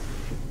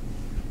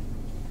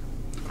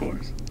 Of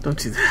course. Don't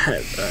do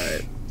that.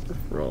 Alright.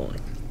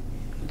 Rolling.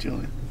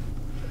 Julian.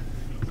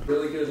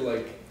 Really good,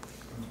 like,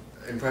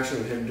 impression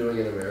of him doing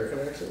an American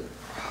accent.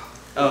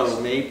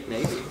 Oh, maybe.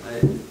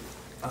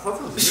 I thought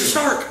that was Mr.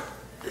 Stark!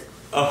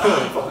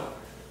 Oh.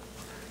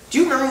 Do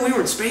you remember when we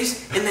were in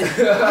space and then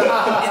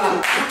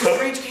Doctor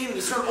Strange came and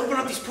he started opening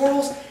up these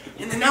portals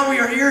and then now we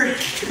are here?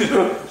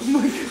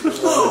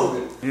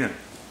 Whoa! Yeah.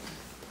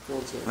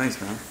 Thanks,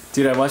 man.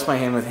 Dude, I washed my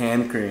hand with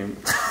hand cream.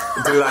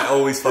 Dude, I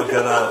always fuck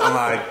that up.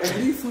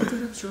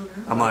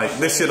 I'm like,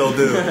 this shit'll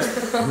do.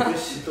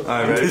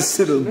 Alright, ready? This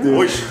shit'll do.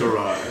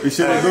 Moisturize. This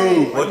shit'll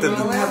do. What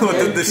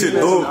did this shit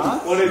do?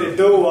 What did it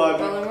do,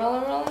 Rolling.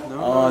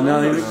 Oh,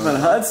 no, they make fun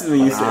of Hudson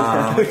when you said that.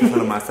 I'm making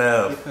fun of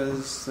myself.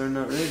 Because they're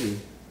not ready.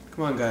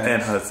 Come on, guys.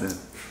 And Hudson.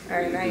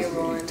 Alright, now you're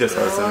rolling. Just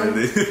Hudson,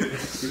 really.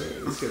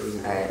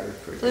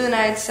 Alright. Blue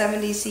Knights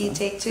 70C,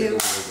 take 2.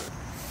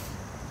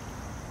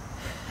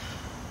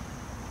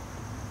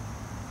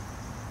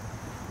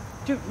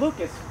 Dude,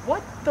 Lucas,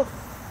 what the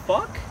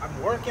fuck?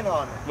 I'm working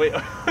on it. Wait.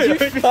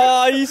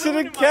 Oh, you should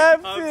have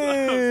kept it.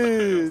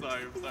 I'm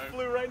sorry.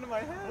 Flew right into my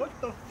head. What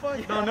the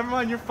fuck? No, never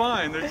mind. You're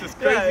fine. They're just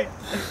crazy.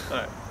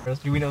 Alright.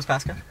 Do we know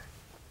Pascal?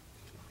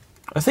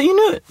 I thought you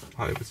knew it.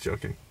 I was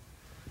joking.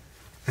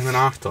 And then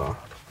after.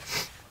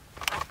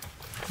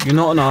 You're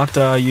not an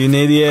actor, you're an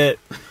idiot.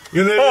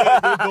 You're an idiot.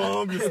 You're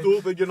dumb. You're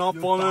stupid. You're not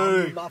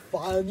funny. Not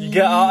funny. You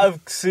get out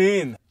of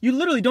scene. You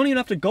literally don't even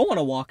have to go on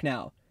a walk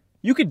now.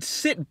 You could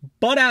sit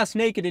butt-ass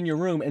naked in your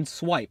room and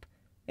swipe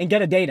and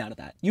get a date out of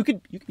that. You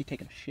could be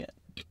taking a shit.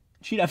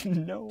 She'd have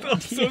no idea. I'm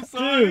so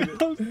sorry.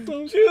 Dude, I'm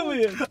so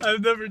Julian.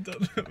 I've never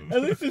done that before.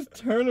 At least just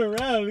turn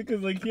around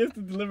because like he has to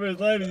deliver his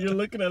line and you're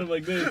looking at him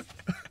like this.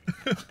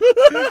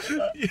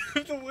 You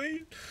have to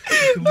wait.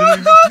 Oh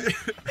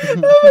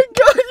my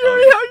god, your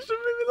reaction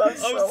made me laugh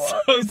so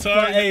hard. I'm so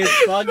sorry. Hey, it's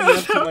fogging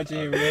up too much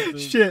in here.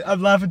 Shit,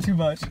 I'm laughing too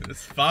much.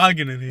 It's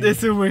fogging in here.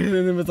 This is weird,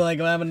 and it was like,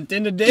 I'm having a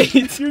Tinder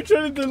date. You're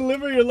trying to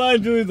deliver your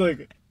line, Julian's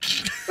like...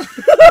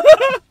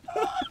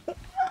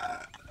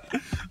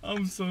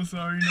 I'm so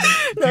sorry.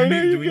 No,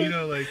 Do we need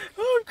to, like...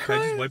 Oh, I'm can I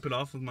crying. just wipe it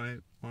off with my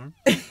arm?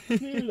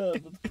 Here, let's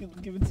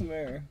give it some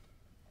air.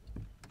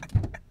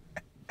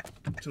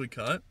 Should we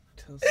cut?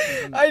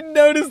 I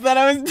noticed that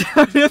I was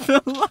down at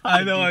the line.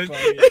 I know. I was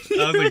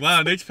like,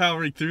 wow, Nick's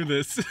powering through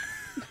this.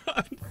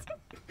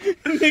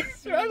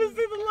 Nick's trying to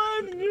say the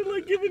line, and you're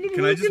like giving him.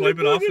 Can I just wipe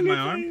it off with my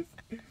arm?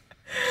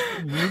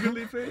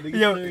 Googly face?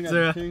 Yo,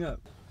 Sarah. Clearing up.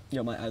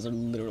 Yo, my eyes are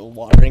literally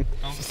watering.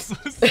 I'm so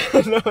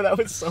sorry. No, that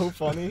was so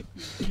funny.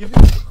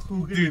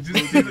 Dude,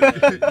 just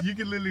you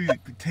can literally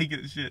take it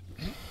and shit.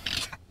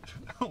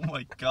 Oh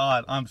my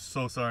god, I'm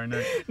so sorry,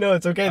 Nick. No,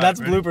 it's okay. That's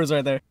bloopers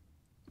right there.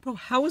 Bro,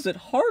 how is it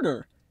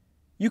harder?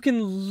 You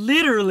can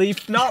literally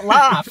not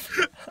laugh.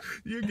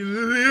 You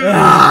can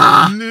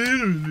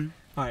literally.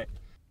 Alright.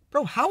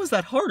 Bro, how is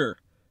that harder?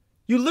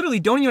 You literally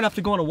don't even have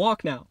to go on a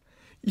walk now.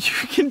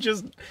 You can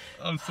just...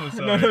 I'm so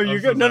sorry. No,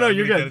 you're good. No,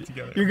 you're good.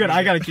 Together. You're good.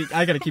 I gotta keep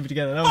it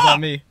together. That was on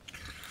me.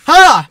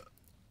 Ha!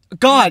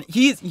 God,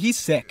 he's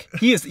sick.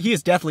 He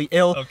is deathly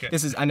ill. Okay.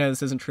 I know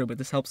this isn't true, but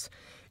this helps.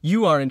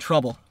 You are in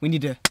trouble. We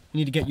need to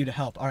get you to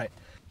help. Alright.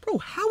 Bro,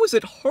 how is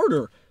it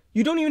harder?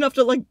 You don't even have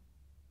to like...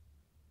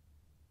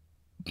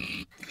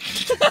 You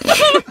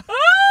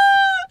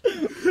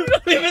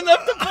don't even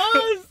have to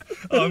pause.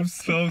 I'm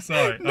so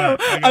sorry. No,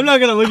 right, I'm not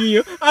gonna look at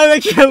you. I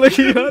can't look at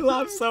you. I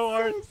laugh so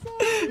hard.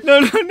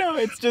 No.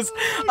 It's just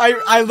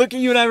I look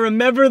at you and I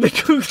remember the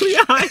googly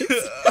eyes.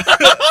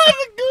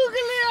 The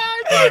googly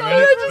eyes. All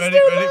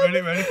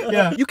right, ready?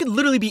 Yeah. You could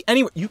literally be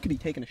anywhere. You could be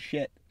taking a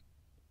shit,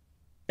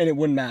 and it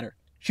wouldn't matter.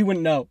 She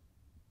wouldn't know.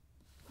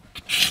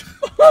 You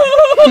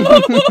were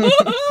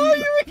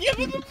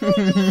giving the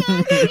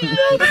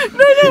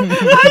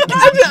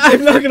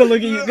I'm not gonna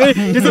look at you.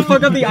 Does it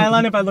fuck up the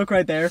eyeline if I look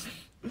right there?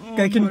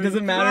 Does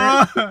it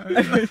matter?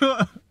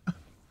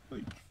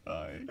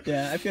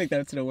 Yeah, I feel like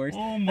that's the worst.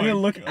 I'm gonna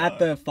look at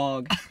the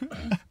fog.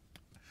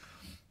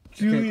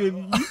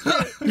 Julian,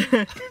 because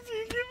you're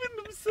giving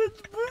them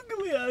such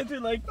googly eyes. You're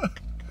like...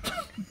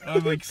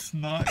 I'm like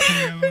snot.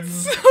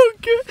 It's so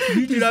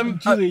good.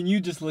 Julian, you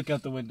just look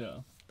out the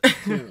window.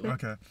 Too.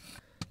 Okay.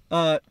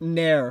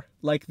 Nair,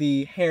 like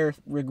the hair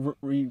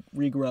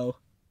regrow.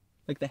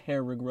 Like the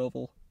hair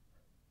regroval.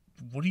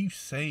 What are you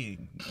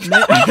saying?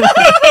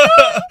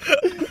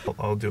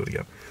 I'll do it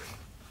again.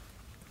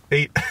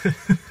 8.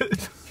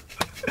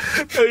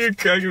 Now you're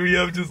cracking me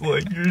up just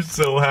like you're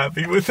so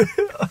happy with it.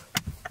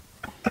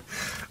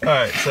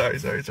 Alright, sorry.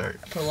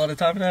 For a lot of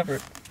time and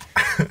effort.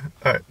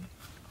 Alright.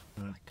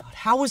 Oh my god,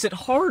 how is it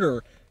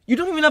harder? You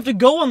don't even have to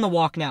go on the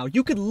walk now.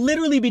 You could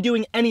literally be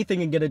doing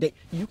anything and get a date.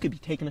 You could be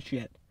taking a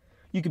shit.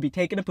 You could be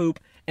taking a poop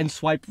and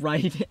swipe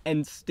right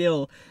and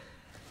still...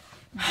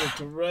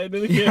 Right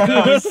in the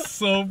That was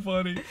so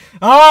funny.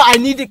 Oh, I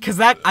need to get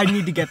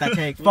that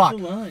take. Fuck.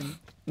 The line?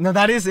 No,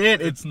 that is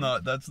it. It's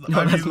not. That's not.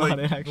 No, I that's mean, not like,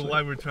 it, actually. the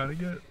line we're trying to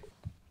get.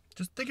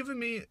 Just think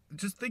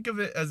of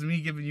it as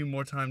me giving you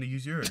more time to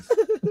use yours.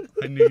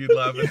 I knew you'd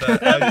laugh at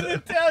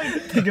that.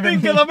 Think of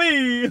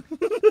me.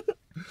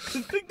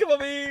 Think of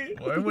me.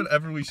 Why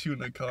whenever we shoot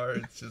in a car,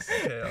 it's just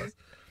chaos.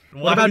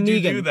 Why What about would Negan?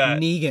 you do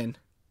that? Negan.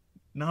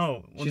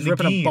 No. Well, She's Nagin.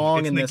 ripping a bong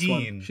It's in Nagin. this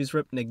one. She's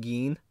ripped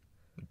Nagin.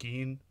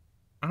 Nagin.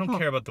 I don't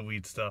care about the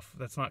weed stuff.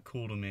 That's not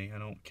cool to me. I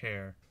don't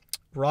care.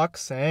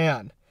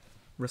 Roxanne.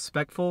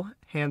 Respectful,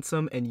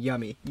 handsome, and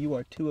yummy. You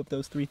are 2 of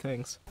those 3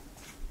 things.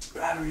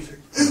 Batteries are...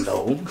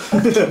 No.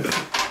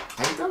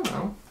 I don't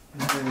know.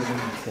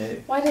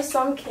 Okay. Why does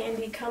some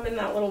candy come in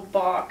that little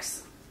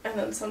box and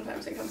then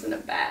sometimes it comes in a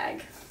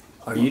bag?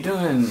 Are you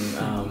doing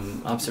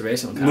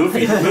observational time?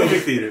 Movie theater. Movie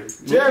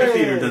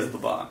theater does the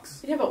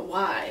box. Yeah, but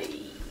why?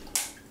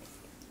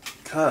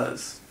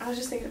 Cause. I was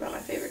just thinking about my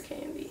favorite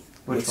candy.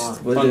 Which one?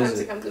 Sometimes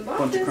it comes in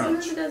boxes,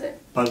 sometimes it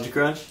doesn't. Bunch of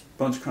Crunch?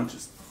 Bunch of Crunch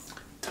is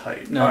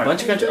tight. No,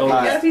 Bunch of Crunch. You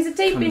got a piece of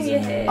tape in your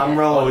head. I'm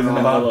rolling in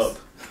the the envelope.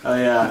 Oh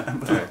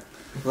yeah.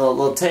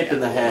 little tape in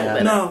the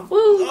head. No. Woo.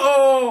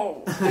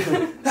 Oh.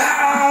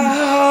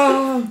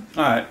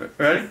 All right,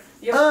 ready?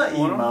 Yep.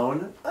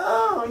 Moan.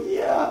 Oh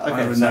yeah.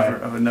 Okay. I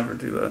would never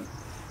do that.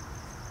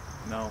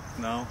 No.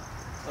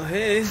 Oh,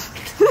 hey.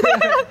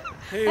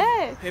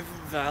 Hey. Hey,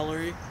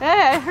 Valerie. Hey,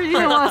 I heard you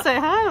didn't want to say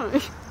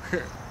hi.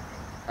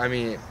 I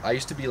mean, I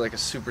used to be like a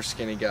super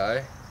skinny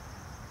guy.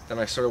 Then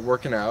I started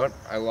working out.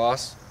 I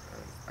lost.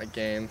 I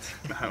gained.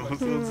 I was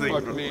gonna say.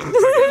 Fuck me. I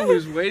didn't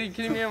lose weight. Are you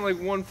kidding me? I'm like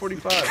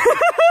 145.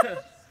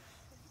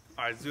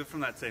 Alright, let's do it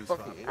from that same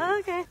spot.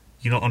 Okay.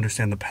 You don't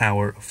understand the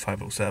power of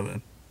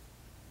 507.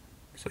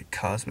 It's like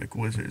cosmic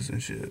wizards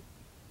and shit.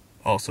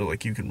 Also,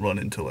 like, you can run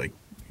into, like,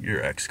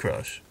 your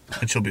ex-crush.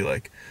 And she'll be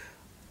like,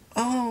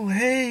 oh,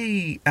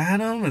 hey,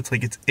 Adam. It's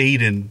like, it's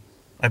Aiden.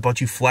 I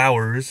bought you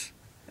flowers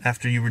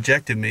after you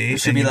rejected me. You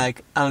should be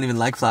like, I don't even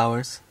like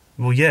flowers.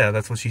 Well, yeah,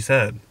 that's what she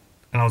said.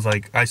 and I was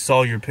like, I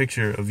saw your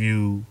picture of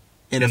you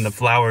in the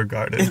flower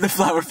garden. In the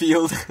flower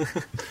field.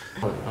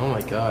 Oh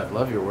my god,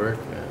 love your work,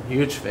 man.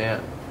 Huge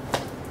fan.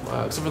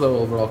 Wow, except for the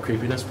overall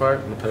creepiness part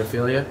and the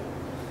pedophilia.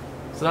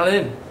 It's not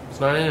in. It's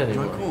not in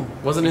anymore. Not cool.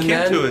 Wasn't in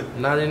then. Do it.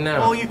 Not in now.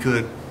 Well, you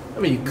could. I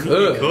mean, you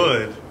could. You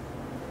could.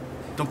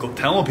 Don't go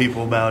telling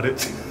people about it.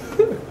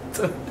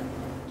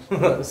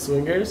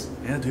 Swingers?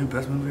 Yeah, dude,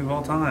 best movie of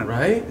all time.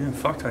 Right? Yeah,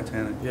 fuck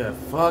Titanic. Yeah,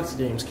 fuck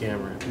James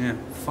Cameron. Yeah,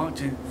 fuck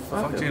James.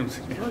 Fuck James.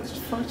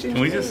 Fuck James.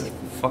 Can we just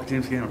fuck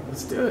James Cameron?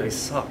 Let's do it. He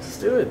sucks. Let's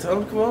do it. Tell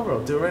him to come over.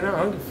 I'll do it right now.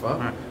 I don't give a fuck. All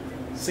right.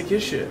 Sick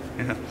his shit.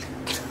 Yeah.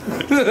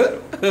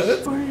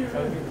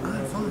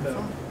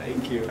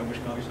 Thank you. I wish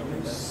coffee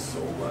something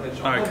so much.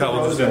 All right, cut.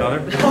 We'll just do another.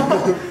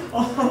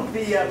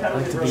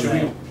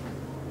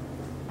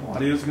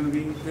 Audio's gonna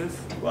be this.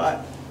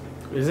 What?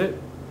 Is it?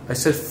 I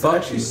said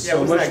fuck you. Yeah, it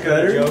wasn't that good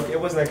of a joke. It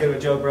wasn't that good of a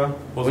joke, bro.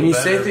 When you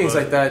say things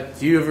like that,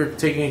 do you ever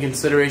take into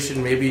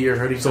consideration maybe you're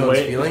hurting someone's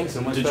feelings?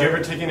 Did you ever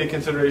take into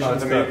consideration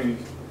that maybe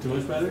too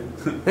much better?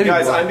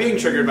 Guys, I'm being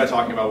triggered by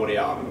talking about Woody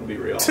Allen. To be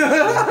real.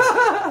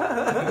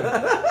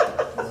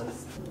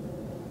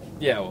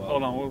 Yeah. Well.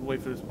 Hold on. We'll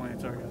wait for this plane.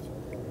 Sorry, guys.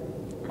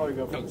 Probably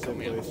go for the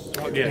same place.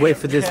 Yeah. Wait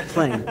for this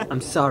plane.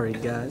 I'm sorry,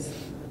 guys.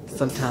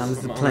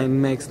 Sometimes the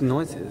plane makes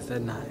noises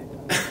at night.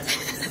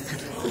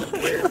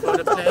 For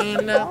the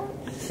plane now.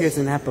 Here's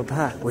an apple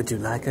pie. Would you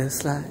like a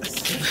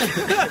slice? I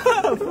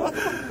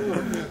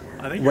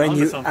think you're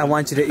onto something. I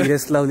want you to eat it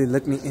slowly.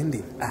 Look me in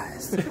the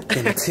eyes.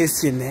 Then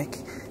kiss your neck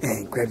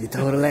and grab your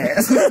total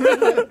ass.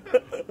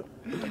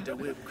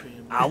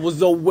 I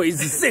was always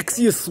the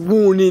sexiest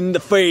one in the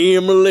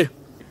family.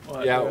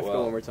 Yeah, let's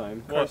go one more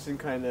time. Carson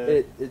kind of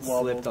it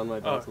slipped on my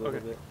back a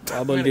little bit.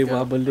 Wobbly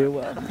wobbly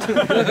wobble.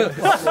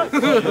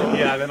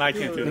 Yeah, then I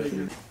can't do it.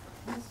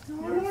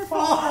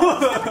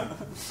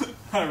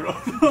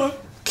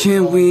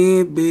 Can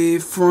we be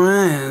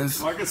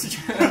friends? Marcus,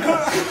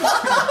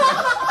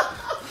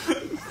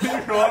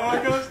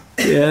 Marcus?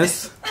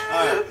 Yes.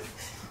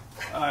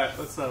 Alright,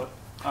 let's settle.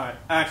 Alright,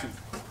 action.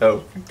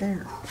 Oh.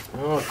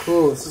 Oh,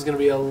 cool. This is going to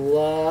be a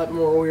lot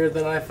more weird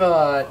than I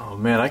thought. Oh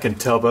man, I can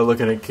tell by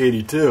looking at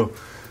Katie too.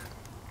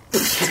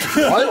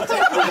 What?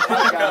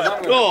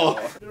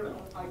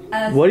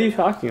 What are you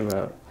talking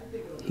about?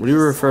 What are you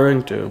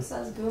referring to? It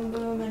says boom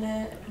boom in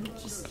it.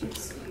 Just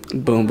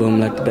Boom boom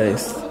like the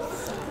bass.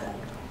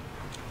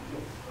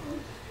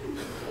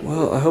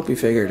 Well, I hope you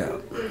figured it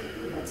out.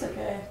 That's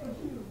okay.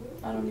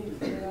 I don't need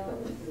to figure it out.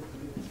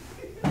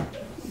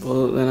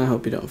 Well, then I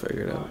hope you don't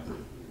figure it out.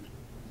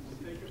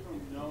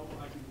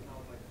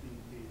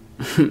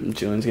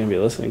 Julian's gonna be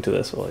listening to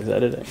this while he's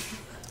editing.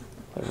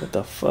 Like, what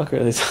the fuck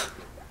are they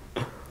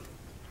talking?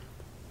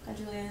 Hi,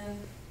 Julian.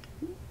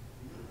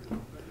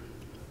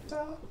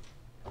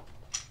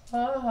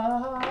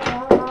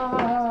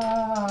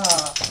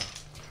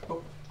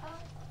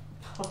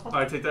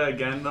 Alright, take that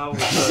again though.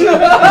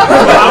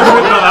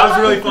 That was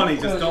really funny.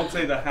 Just don't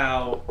say the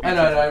how. I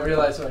know, I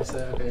realized what I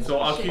said. Okay. So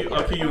I'll cue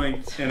you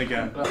in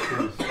again.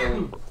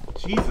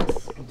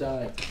 Jesus. I'm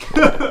dying.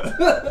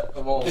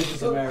 I'm old. This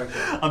is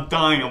America. I'm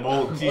dying. I'm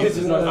old. Jesus. This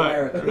is North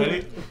America. Right,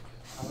 ready?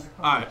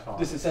 Alright.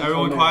 This is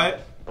everyone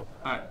quiet?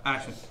 Alright,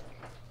 action.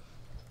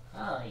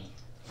 Hi.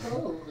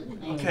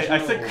 Okay, I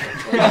think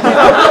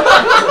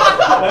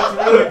that's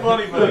really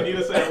funny, but I need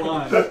to say a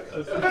line.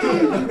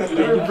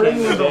 Bring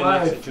me the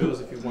line. Jules,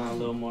 if you want a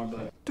little more,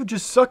 but Dude,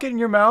 just suck it in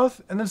your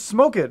mouth and then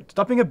smoke it.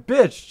 Stop being a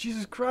bitch.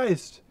 Jesus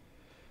Christ.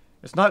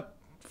 It's not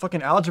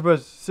fucking algebra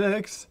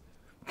 6.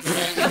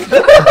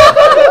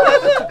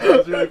 That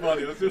was really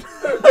funny.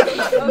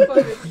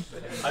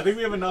 I think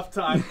we have enough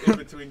time in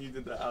between you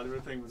did the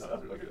algebra thing, but that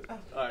was really good.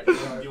 Alright,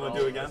 you want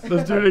to do it again?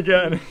 Let's do it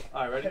again.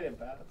 Alright, ready?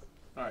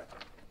 Alright.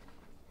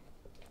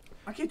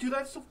 I can't do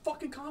that. It's so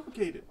fucking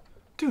complicated.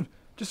 Dude,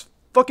 just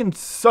fucking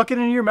suck it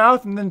into your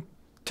mouth and then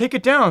take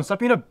it down. Stop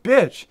being a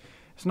bitch.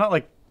 It's not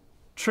like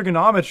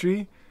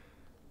trigonometry.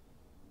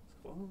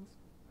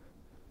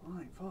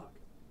 Fine, fuck.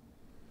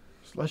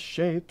 There's less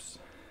shapes.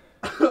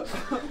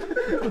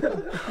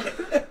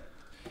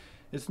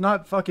 It's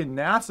not fucking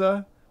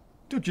NASA.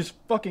 Dude, just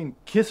fucking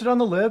kiss it on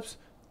the lips.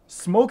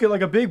 Smoke it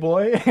like a big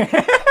boy.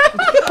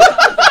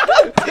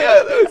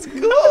 Yeah, that was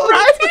cool.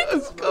 Right? That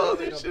was cool.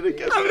 They should have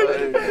kept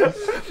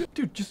it.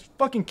 Dude, just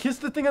fucking kiss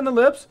the thing on the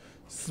lips.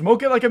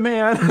 Smoke it like a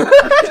man.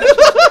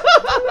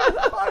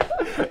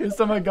 This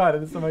time I got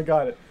it.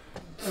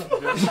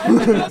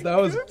 That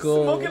was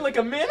cool. Smoke it like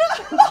a man?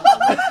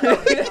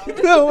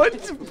 No, what?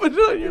 Put it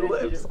on your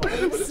lips.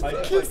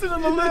 Kiss it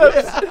on the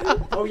lips.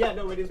 Oh yeah,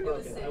 no, it is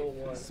broken. I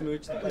will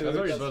smooch that. That's what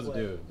you're supposed to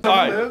do.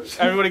 Alright,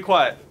 everybody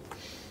quiet.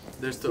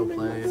 They're still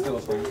playing.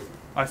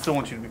 I still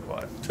want you to be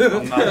quiet.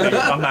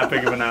 I'm not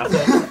big of an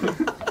asshole.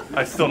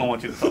 I still don't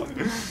want you to talk.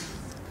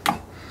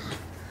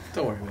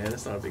 Don't worry, man.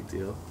 It's not a big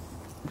deal.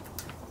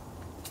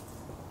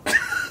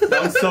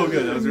 That was so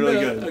good. That was really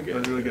good. Okay. That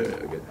was really good.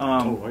 Okay.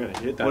 I gotta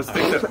hit that. Let's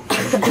take that.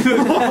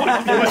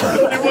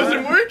 It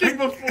wasn't working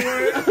before.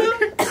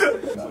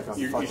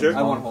 You sure?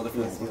 I want to hold it for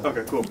this.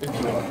 Okay, cool.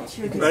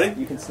 Ready?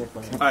 You can sit.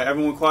 Alright,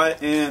 everyone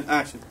quiet and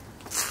action.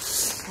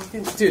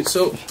 Dude,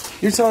 so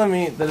you're telling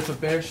me that if a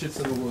bear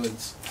shits in the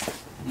woods,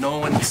 no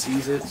one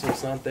sees it, so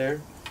it's not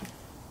there?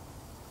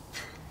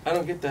 I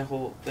don't get that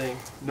whole thing.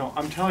 No,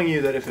 I'm telling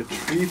you that if a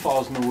tree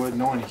falls in the wood,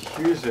 no one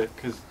hears it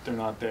because they're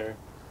not there.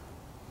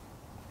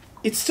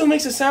 It still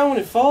makes a sound when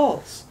it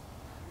falls.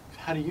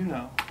 How do you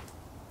know?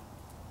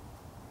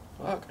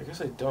 Fuck, I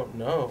guess I don't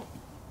know.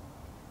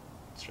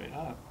 Straight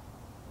up.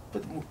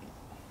 But,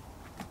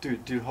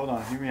 dude, hold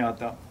on. Hear me out,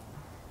 though.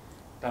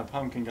 That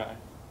pumpkin guy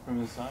from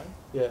the side?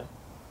 Yeah.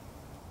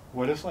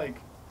 What if that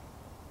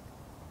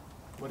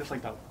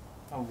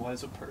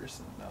was a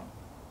person, though?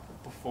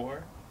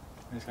 Before?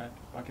 And this guy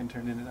fucking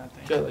turned into that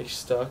thing? Got, like,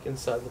 stuck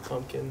inside the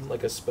pumpkin,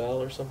 like a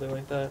spell or something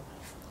like that?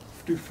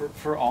 Dude,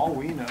 for all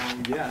we know,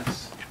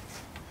 yes.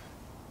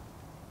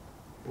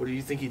 What do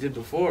you think he did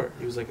before?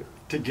 He was like...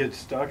 To get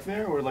stuck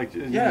there? Or like...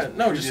 Yeah,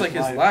 no, just like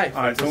his life.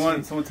 Alright,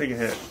 someone take a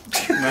hit.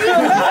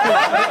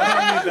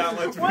 I don't need that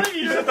much. Why don't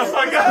you shut the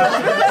fuck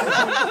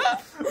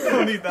up? I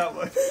don't need that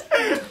much.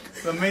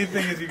 The main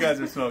thing is you guys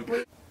are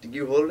smoking. Did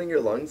you hold it in your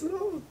lungs at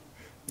all?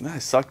 No, I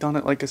sucked on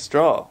it like a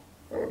straw.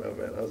 I don't know,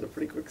 man. That was a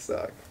pretty quick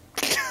suck.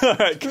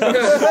 Alright,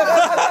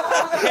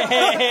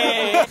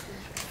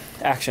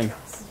 Action.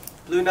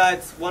 Blue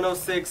Knights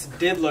 106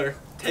 Diddler.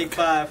 Take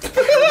 5.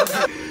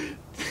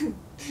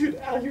 Dude,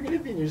 Al, you're gonna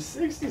be in your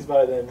 60s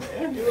by then,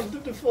 man. You'll have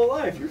lived a full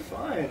life. You're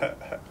fine.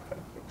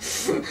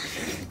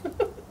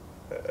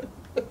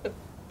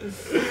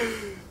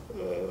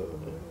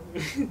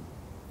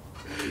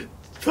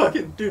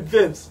 Fucking, dude,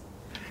 Vince.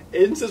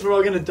 Aiden says we're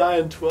all gonna die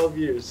in 12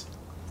 years.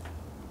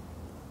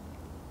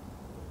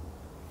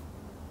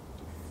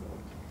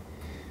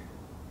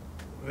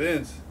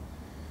 Vince.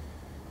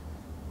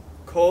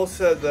 Cole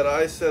said that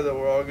I said that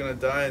we're all gonna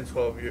die in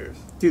 12 years.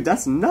 Dude,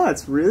 that's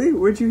nuts. Really?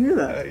 Where'd you hear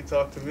that? Yeah, he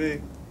talked to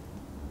me.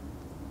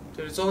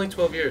 Dude, it's only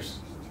 12 years.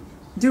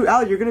 Dude,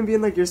 Al, you're gonna be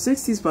in like your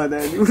 60s by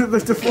then. You would have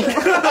lived a full life.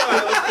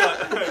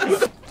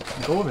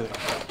 Go over there.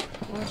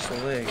 Watch the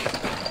leg.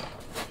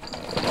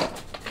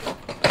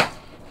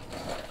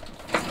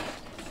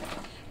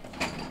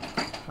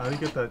 How do you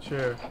get that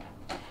chair?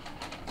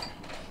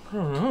 I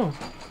don't know.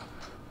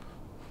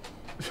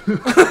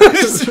 I'm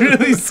just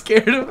really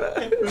scared of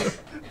it.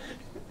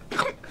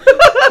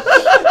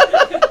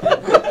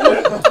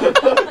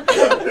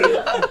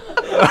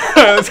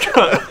 Let's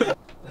go.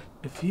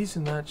 If he's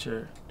in that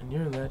chair and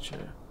you're in that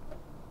chair,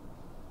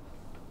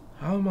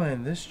 how am I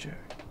in this chair?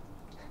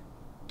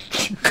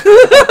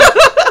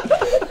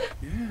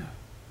 Yeah.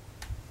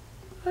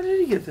 How did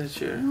he get that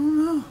chair? I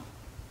don't know.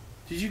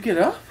 Did you get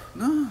up?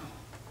 No.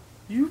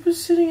 You've been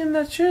sitting in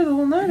that chair the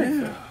whole night.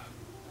 Yeah.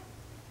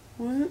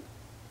 What?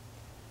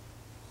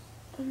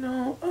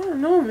 No, I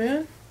don't know,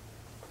 man.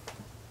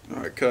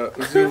 Alright, cut.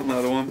 Let's do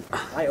another one.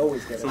 I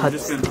always get it.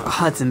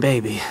 Hudson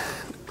baby.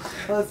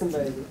 Hudson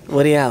baby.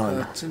 Woody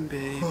Allen. Hudson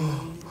baby.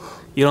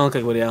 You don't look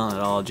like Woody Allen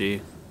at all,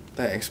 G.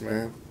 Thanks,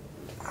 man.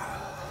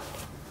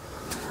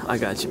 I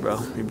got you, bro.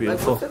 You're Like,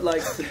 beautiful. what's it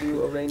like to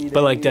do a rainy day?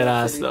 But like in dead New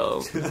York ass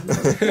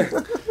City?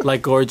 though.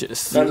 Like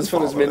gorgeous. Not as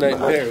fun as Midnight in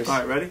Paris.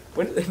 Alright, ready?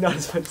 Not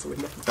as fun as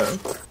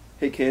Midnight.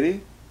 Hey,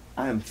 Katie.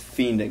 I am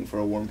fiending for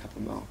a warm cup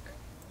of milk.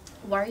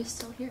 Why are you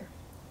still here?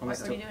 What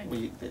are you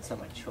doing? It's not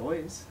my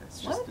choice.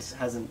 It's just What? It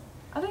hasn't.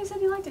 I thought you said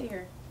you liked it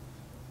here.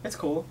 It's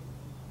cool,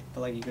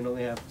 but like you can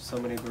only have so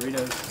many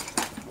burritos.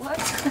 What?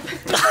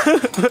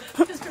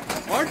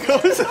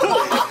 Marcos? I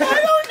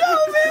don't know,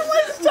 man.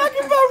 Let's talk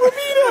about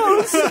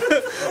burritos.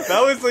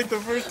 That was like the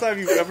first time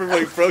you ever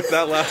like broke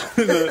that laugh.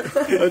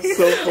 That's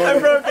so funny. I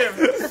broke him.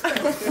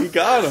 You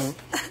got him.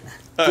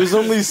 There's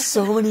only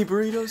so many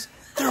burritos.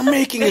 They're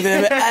making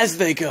them as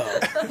they go.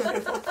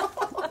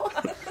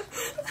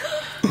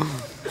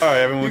 Alright,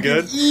 everyone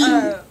good?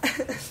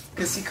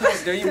 Cause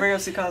Sikasa, don't you bring up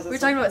Sikasa? We're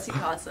talking about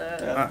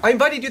Sikasa. I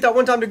invited you that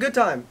one time to Good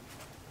Time.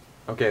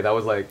 Okay, that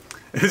was like...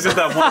 It's just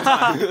that one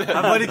time. I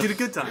invited you to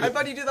good I time.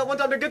 invited you that one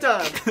time to Good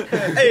Time.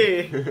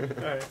 Hey.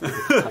 Alright.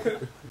 We're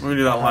gonna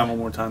do that line one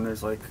more time.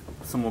 There's like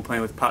someone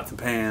playing with pots and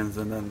pans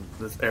and then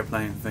this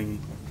airplane thingy.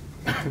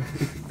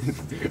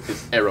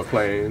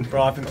 Aeroplane.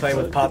 Bro, I've been playing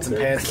with pots and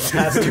pans for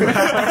the past 2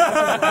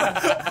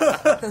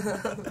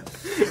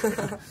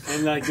 hours.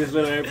 And like this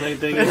little airplane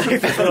thing.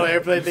 This little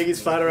airplane thing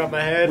is flying around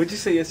my head. What'd you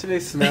say yesterday?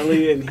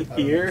 Smelly and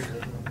ear?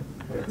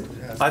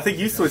 I think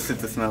you switched it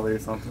to smelly or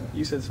something.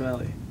 You said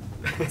smelly.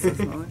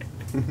 Smelly?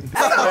 Like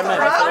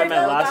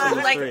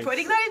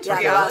putting that into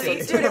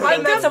reality. Dude, if I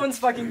met someone's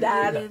fucking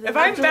dad. If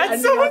I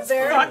met someone's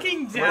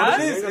fucking Well,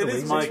 dad. it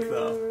is Mike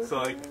though, so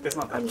like it's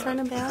not that I'm bad. trying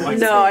to balance.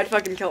 Mike's No, I'd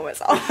fucking kill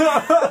myself.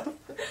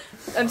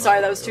 I'm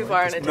sorry, that was too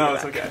far and I took No, it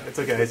it's back. okay. It's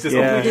okay. It's just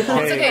Yeah. only It's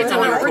okay, it's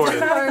only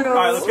recorded. recorded.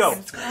 Alright, let's go.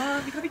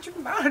 You could be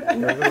tripping out.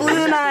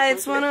 Blue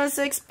Knights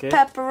 106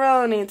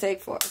 pepperoni.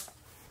 Take 4.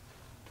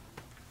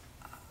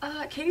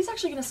 Katie's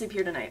actually gonna sleep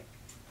here tonight.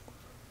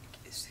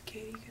 Is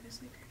Katie gonna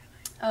sleep here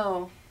tonight?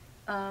 Oh,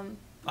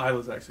 I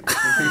was actually.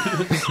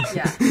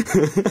 yeah.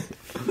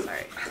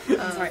 Sorry.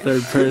 Sorry.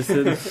 Third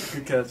person.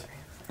 Good catch.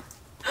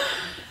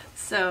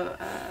 So,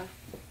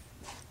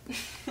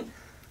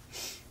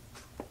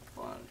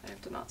 hold on, I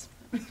have to not.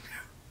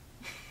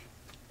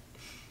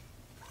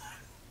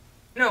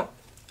 No.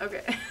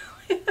 Okay.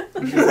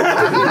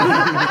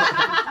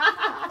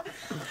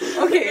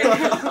 Okay,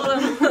 hold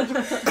on.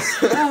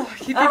 Oh,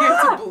 you think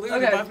it's a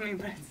balloon above me,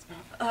 but it's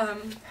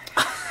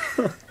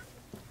not.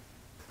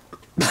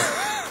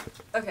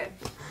 Okay.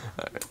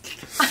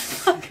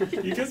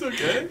 You guys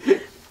okay?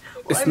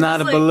 It's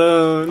not a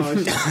balloon.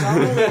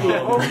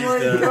 Oh my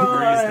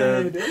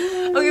god.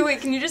 Okay, wait,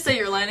 can you just say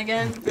your line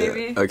again,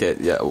 baby? Okay,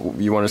 yeah.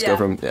 You want us to go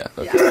from... Yeah,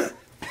 okay. Yeah.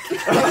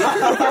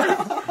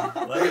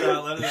 Let it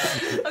out, let it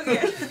out. Okay,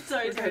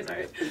 sorry.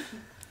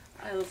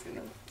 I was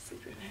gonna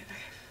sleep right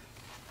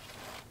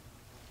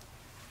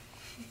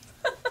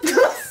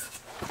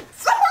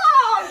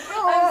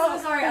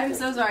I'm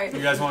so sorry.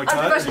 You guys want to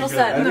cut? Unprofessional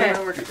set. And Okay.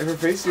 then her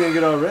face is gonna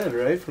get all red,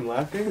 right? From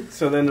laughing?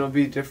 So then it'll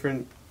be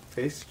different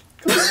face.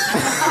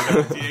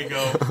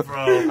 Diego,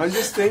 bro. I'm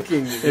just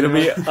thinking. It'll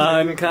be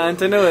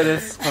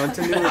uncontinuous. Her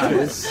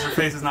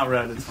face is not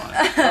red, it's fine.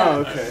 Oh,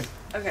 okay.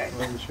 Okay. I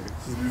wasn't sure.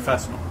 This is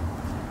professional.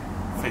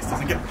 Face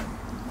doesn't get red.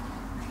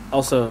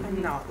 Also,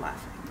 I'm not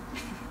laughing.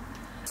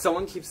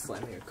 Someone keeps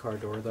slamming a car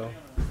door, though.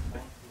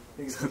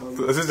 This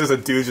is just a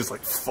dude just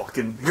like,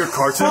 fucking, your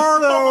cartoon.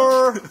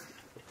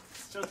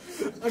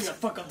 I'm gonna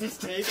fuck up this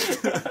tape.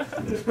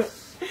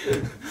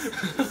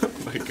 Oh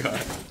my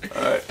god.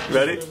 Alright,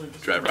 ready?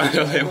 Drive right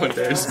away one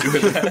day just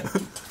doing that.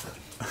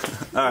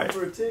 Alright,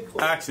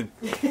 action.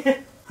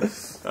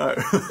 Alright.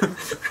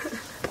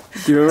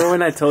 do you remember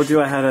when I told you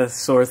I had a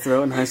sore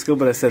throat in high school,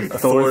 but I said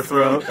Thor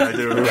throat? I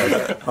do remember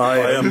that.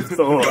 I am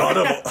Thor.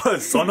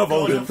 Son of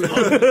Odin.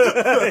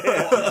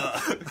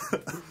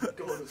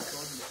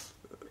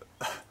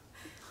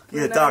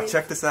 Yeah, Doc,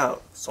 check this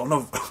out. Son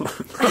of...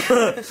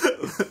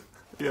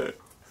 Yeah.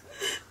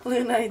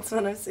 Blue Knights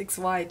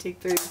 106Y, take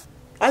 3.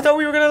 I thought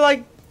we were gonna,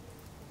 like,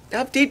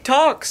 have deep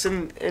talks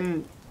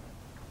and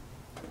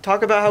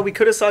talk about how we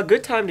could have saw a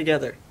good time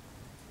together.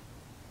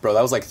 Bro,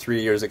 that was like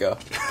 3 years ago.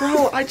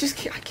 Bro, I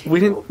can't. We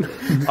didn't...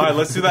 Alright,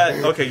 let's do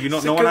that. Okay,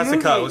 no one has to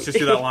cut. Let's just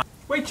do that line.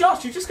 Wait,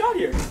 Josh, you just got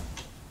here.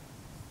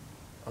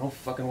 I don't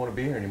fucking want to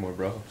be here anymore,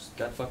 bro. Just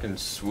got fucking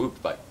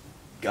swooped by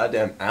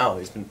goddamn Al.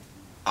 He's been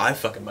eye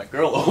fucking my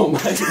girl the whole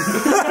night.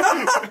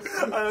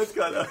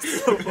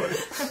 That's so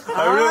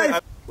funny.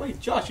 Wait,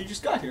 Josh, you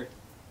just got here.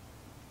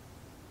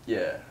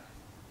 Yeah,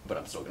 but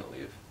I'm still gonna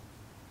leave.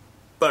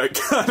 Alright,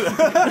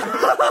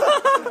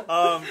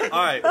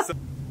 alright, so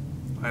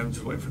I'm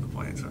just waiting for the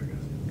plane, sorry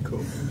guys.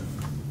 Cool.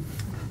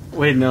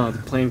 Wait, no,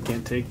 the plane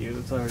can't take you.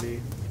 It's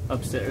already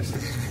upstairs.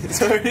 It's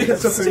already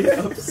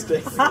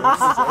upstairs.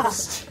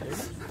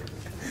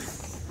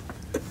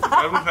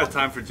 I haven't had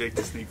time for Jake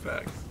to sneak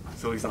back,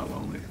 so he's not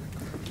lonely.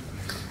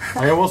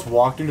 I almost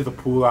walked into the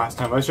pool last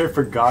time. I sure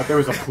forgot there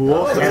was a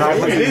pool. And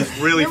It is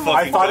really fucking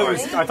I thought dark.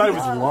 it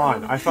was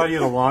lawn. I thought he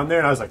had a lawn there,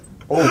 and I was like,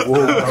 oh,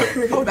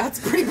 whoa. Oh, that's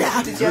pretty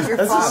bad. Did you have your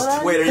That's phone just-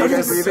 on? Wait, are you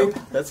guys leaving?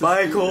 That's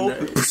Bye, Cole.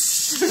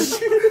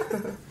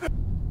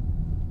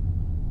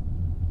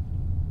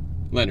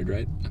 Leonard,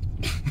 right?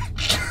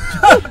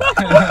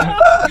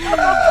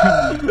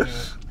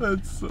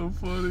 That's so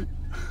funny.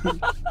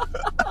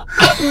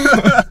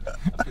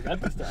 Forgot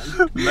this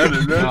time.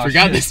 Leonard, right?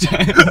 Forgot this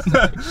time.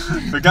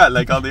 Forgot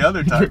like all the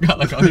other times. Forgot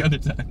like all the other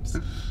times.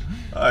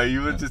 Alright,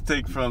 you would just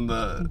take from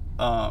the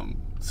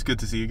it's good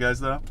to see you guys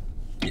though.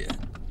 Yeah.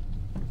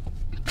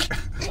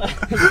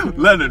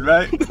 Leonard,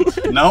 right?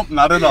 Nope,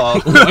 not at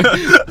all.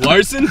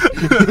 Larson?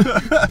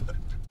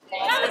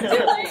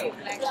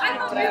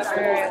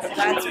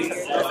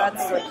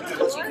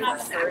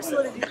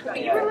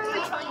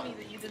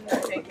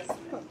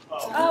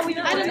 Oh, we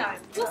don't know.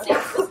 We'll see.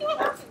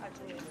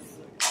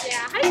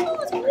 Yeah, high school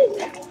was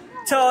cool.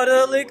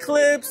 Total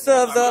eclipse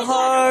of the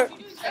heart.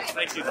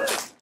 Thank you.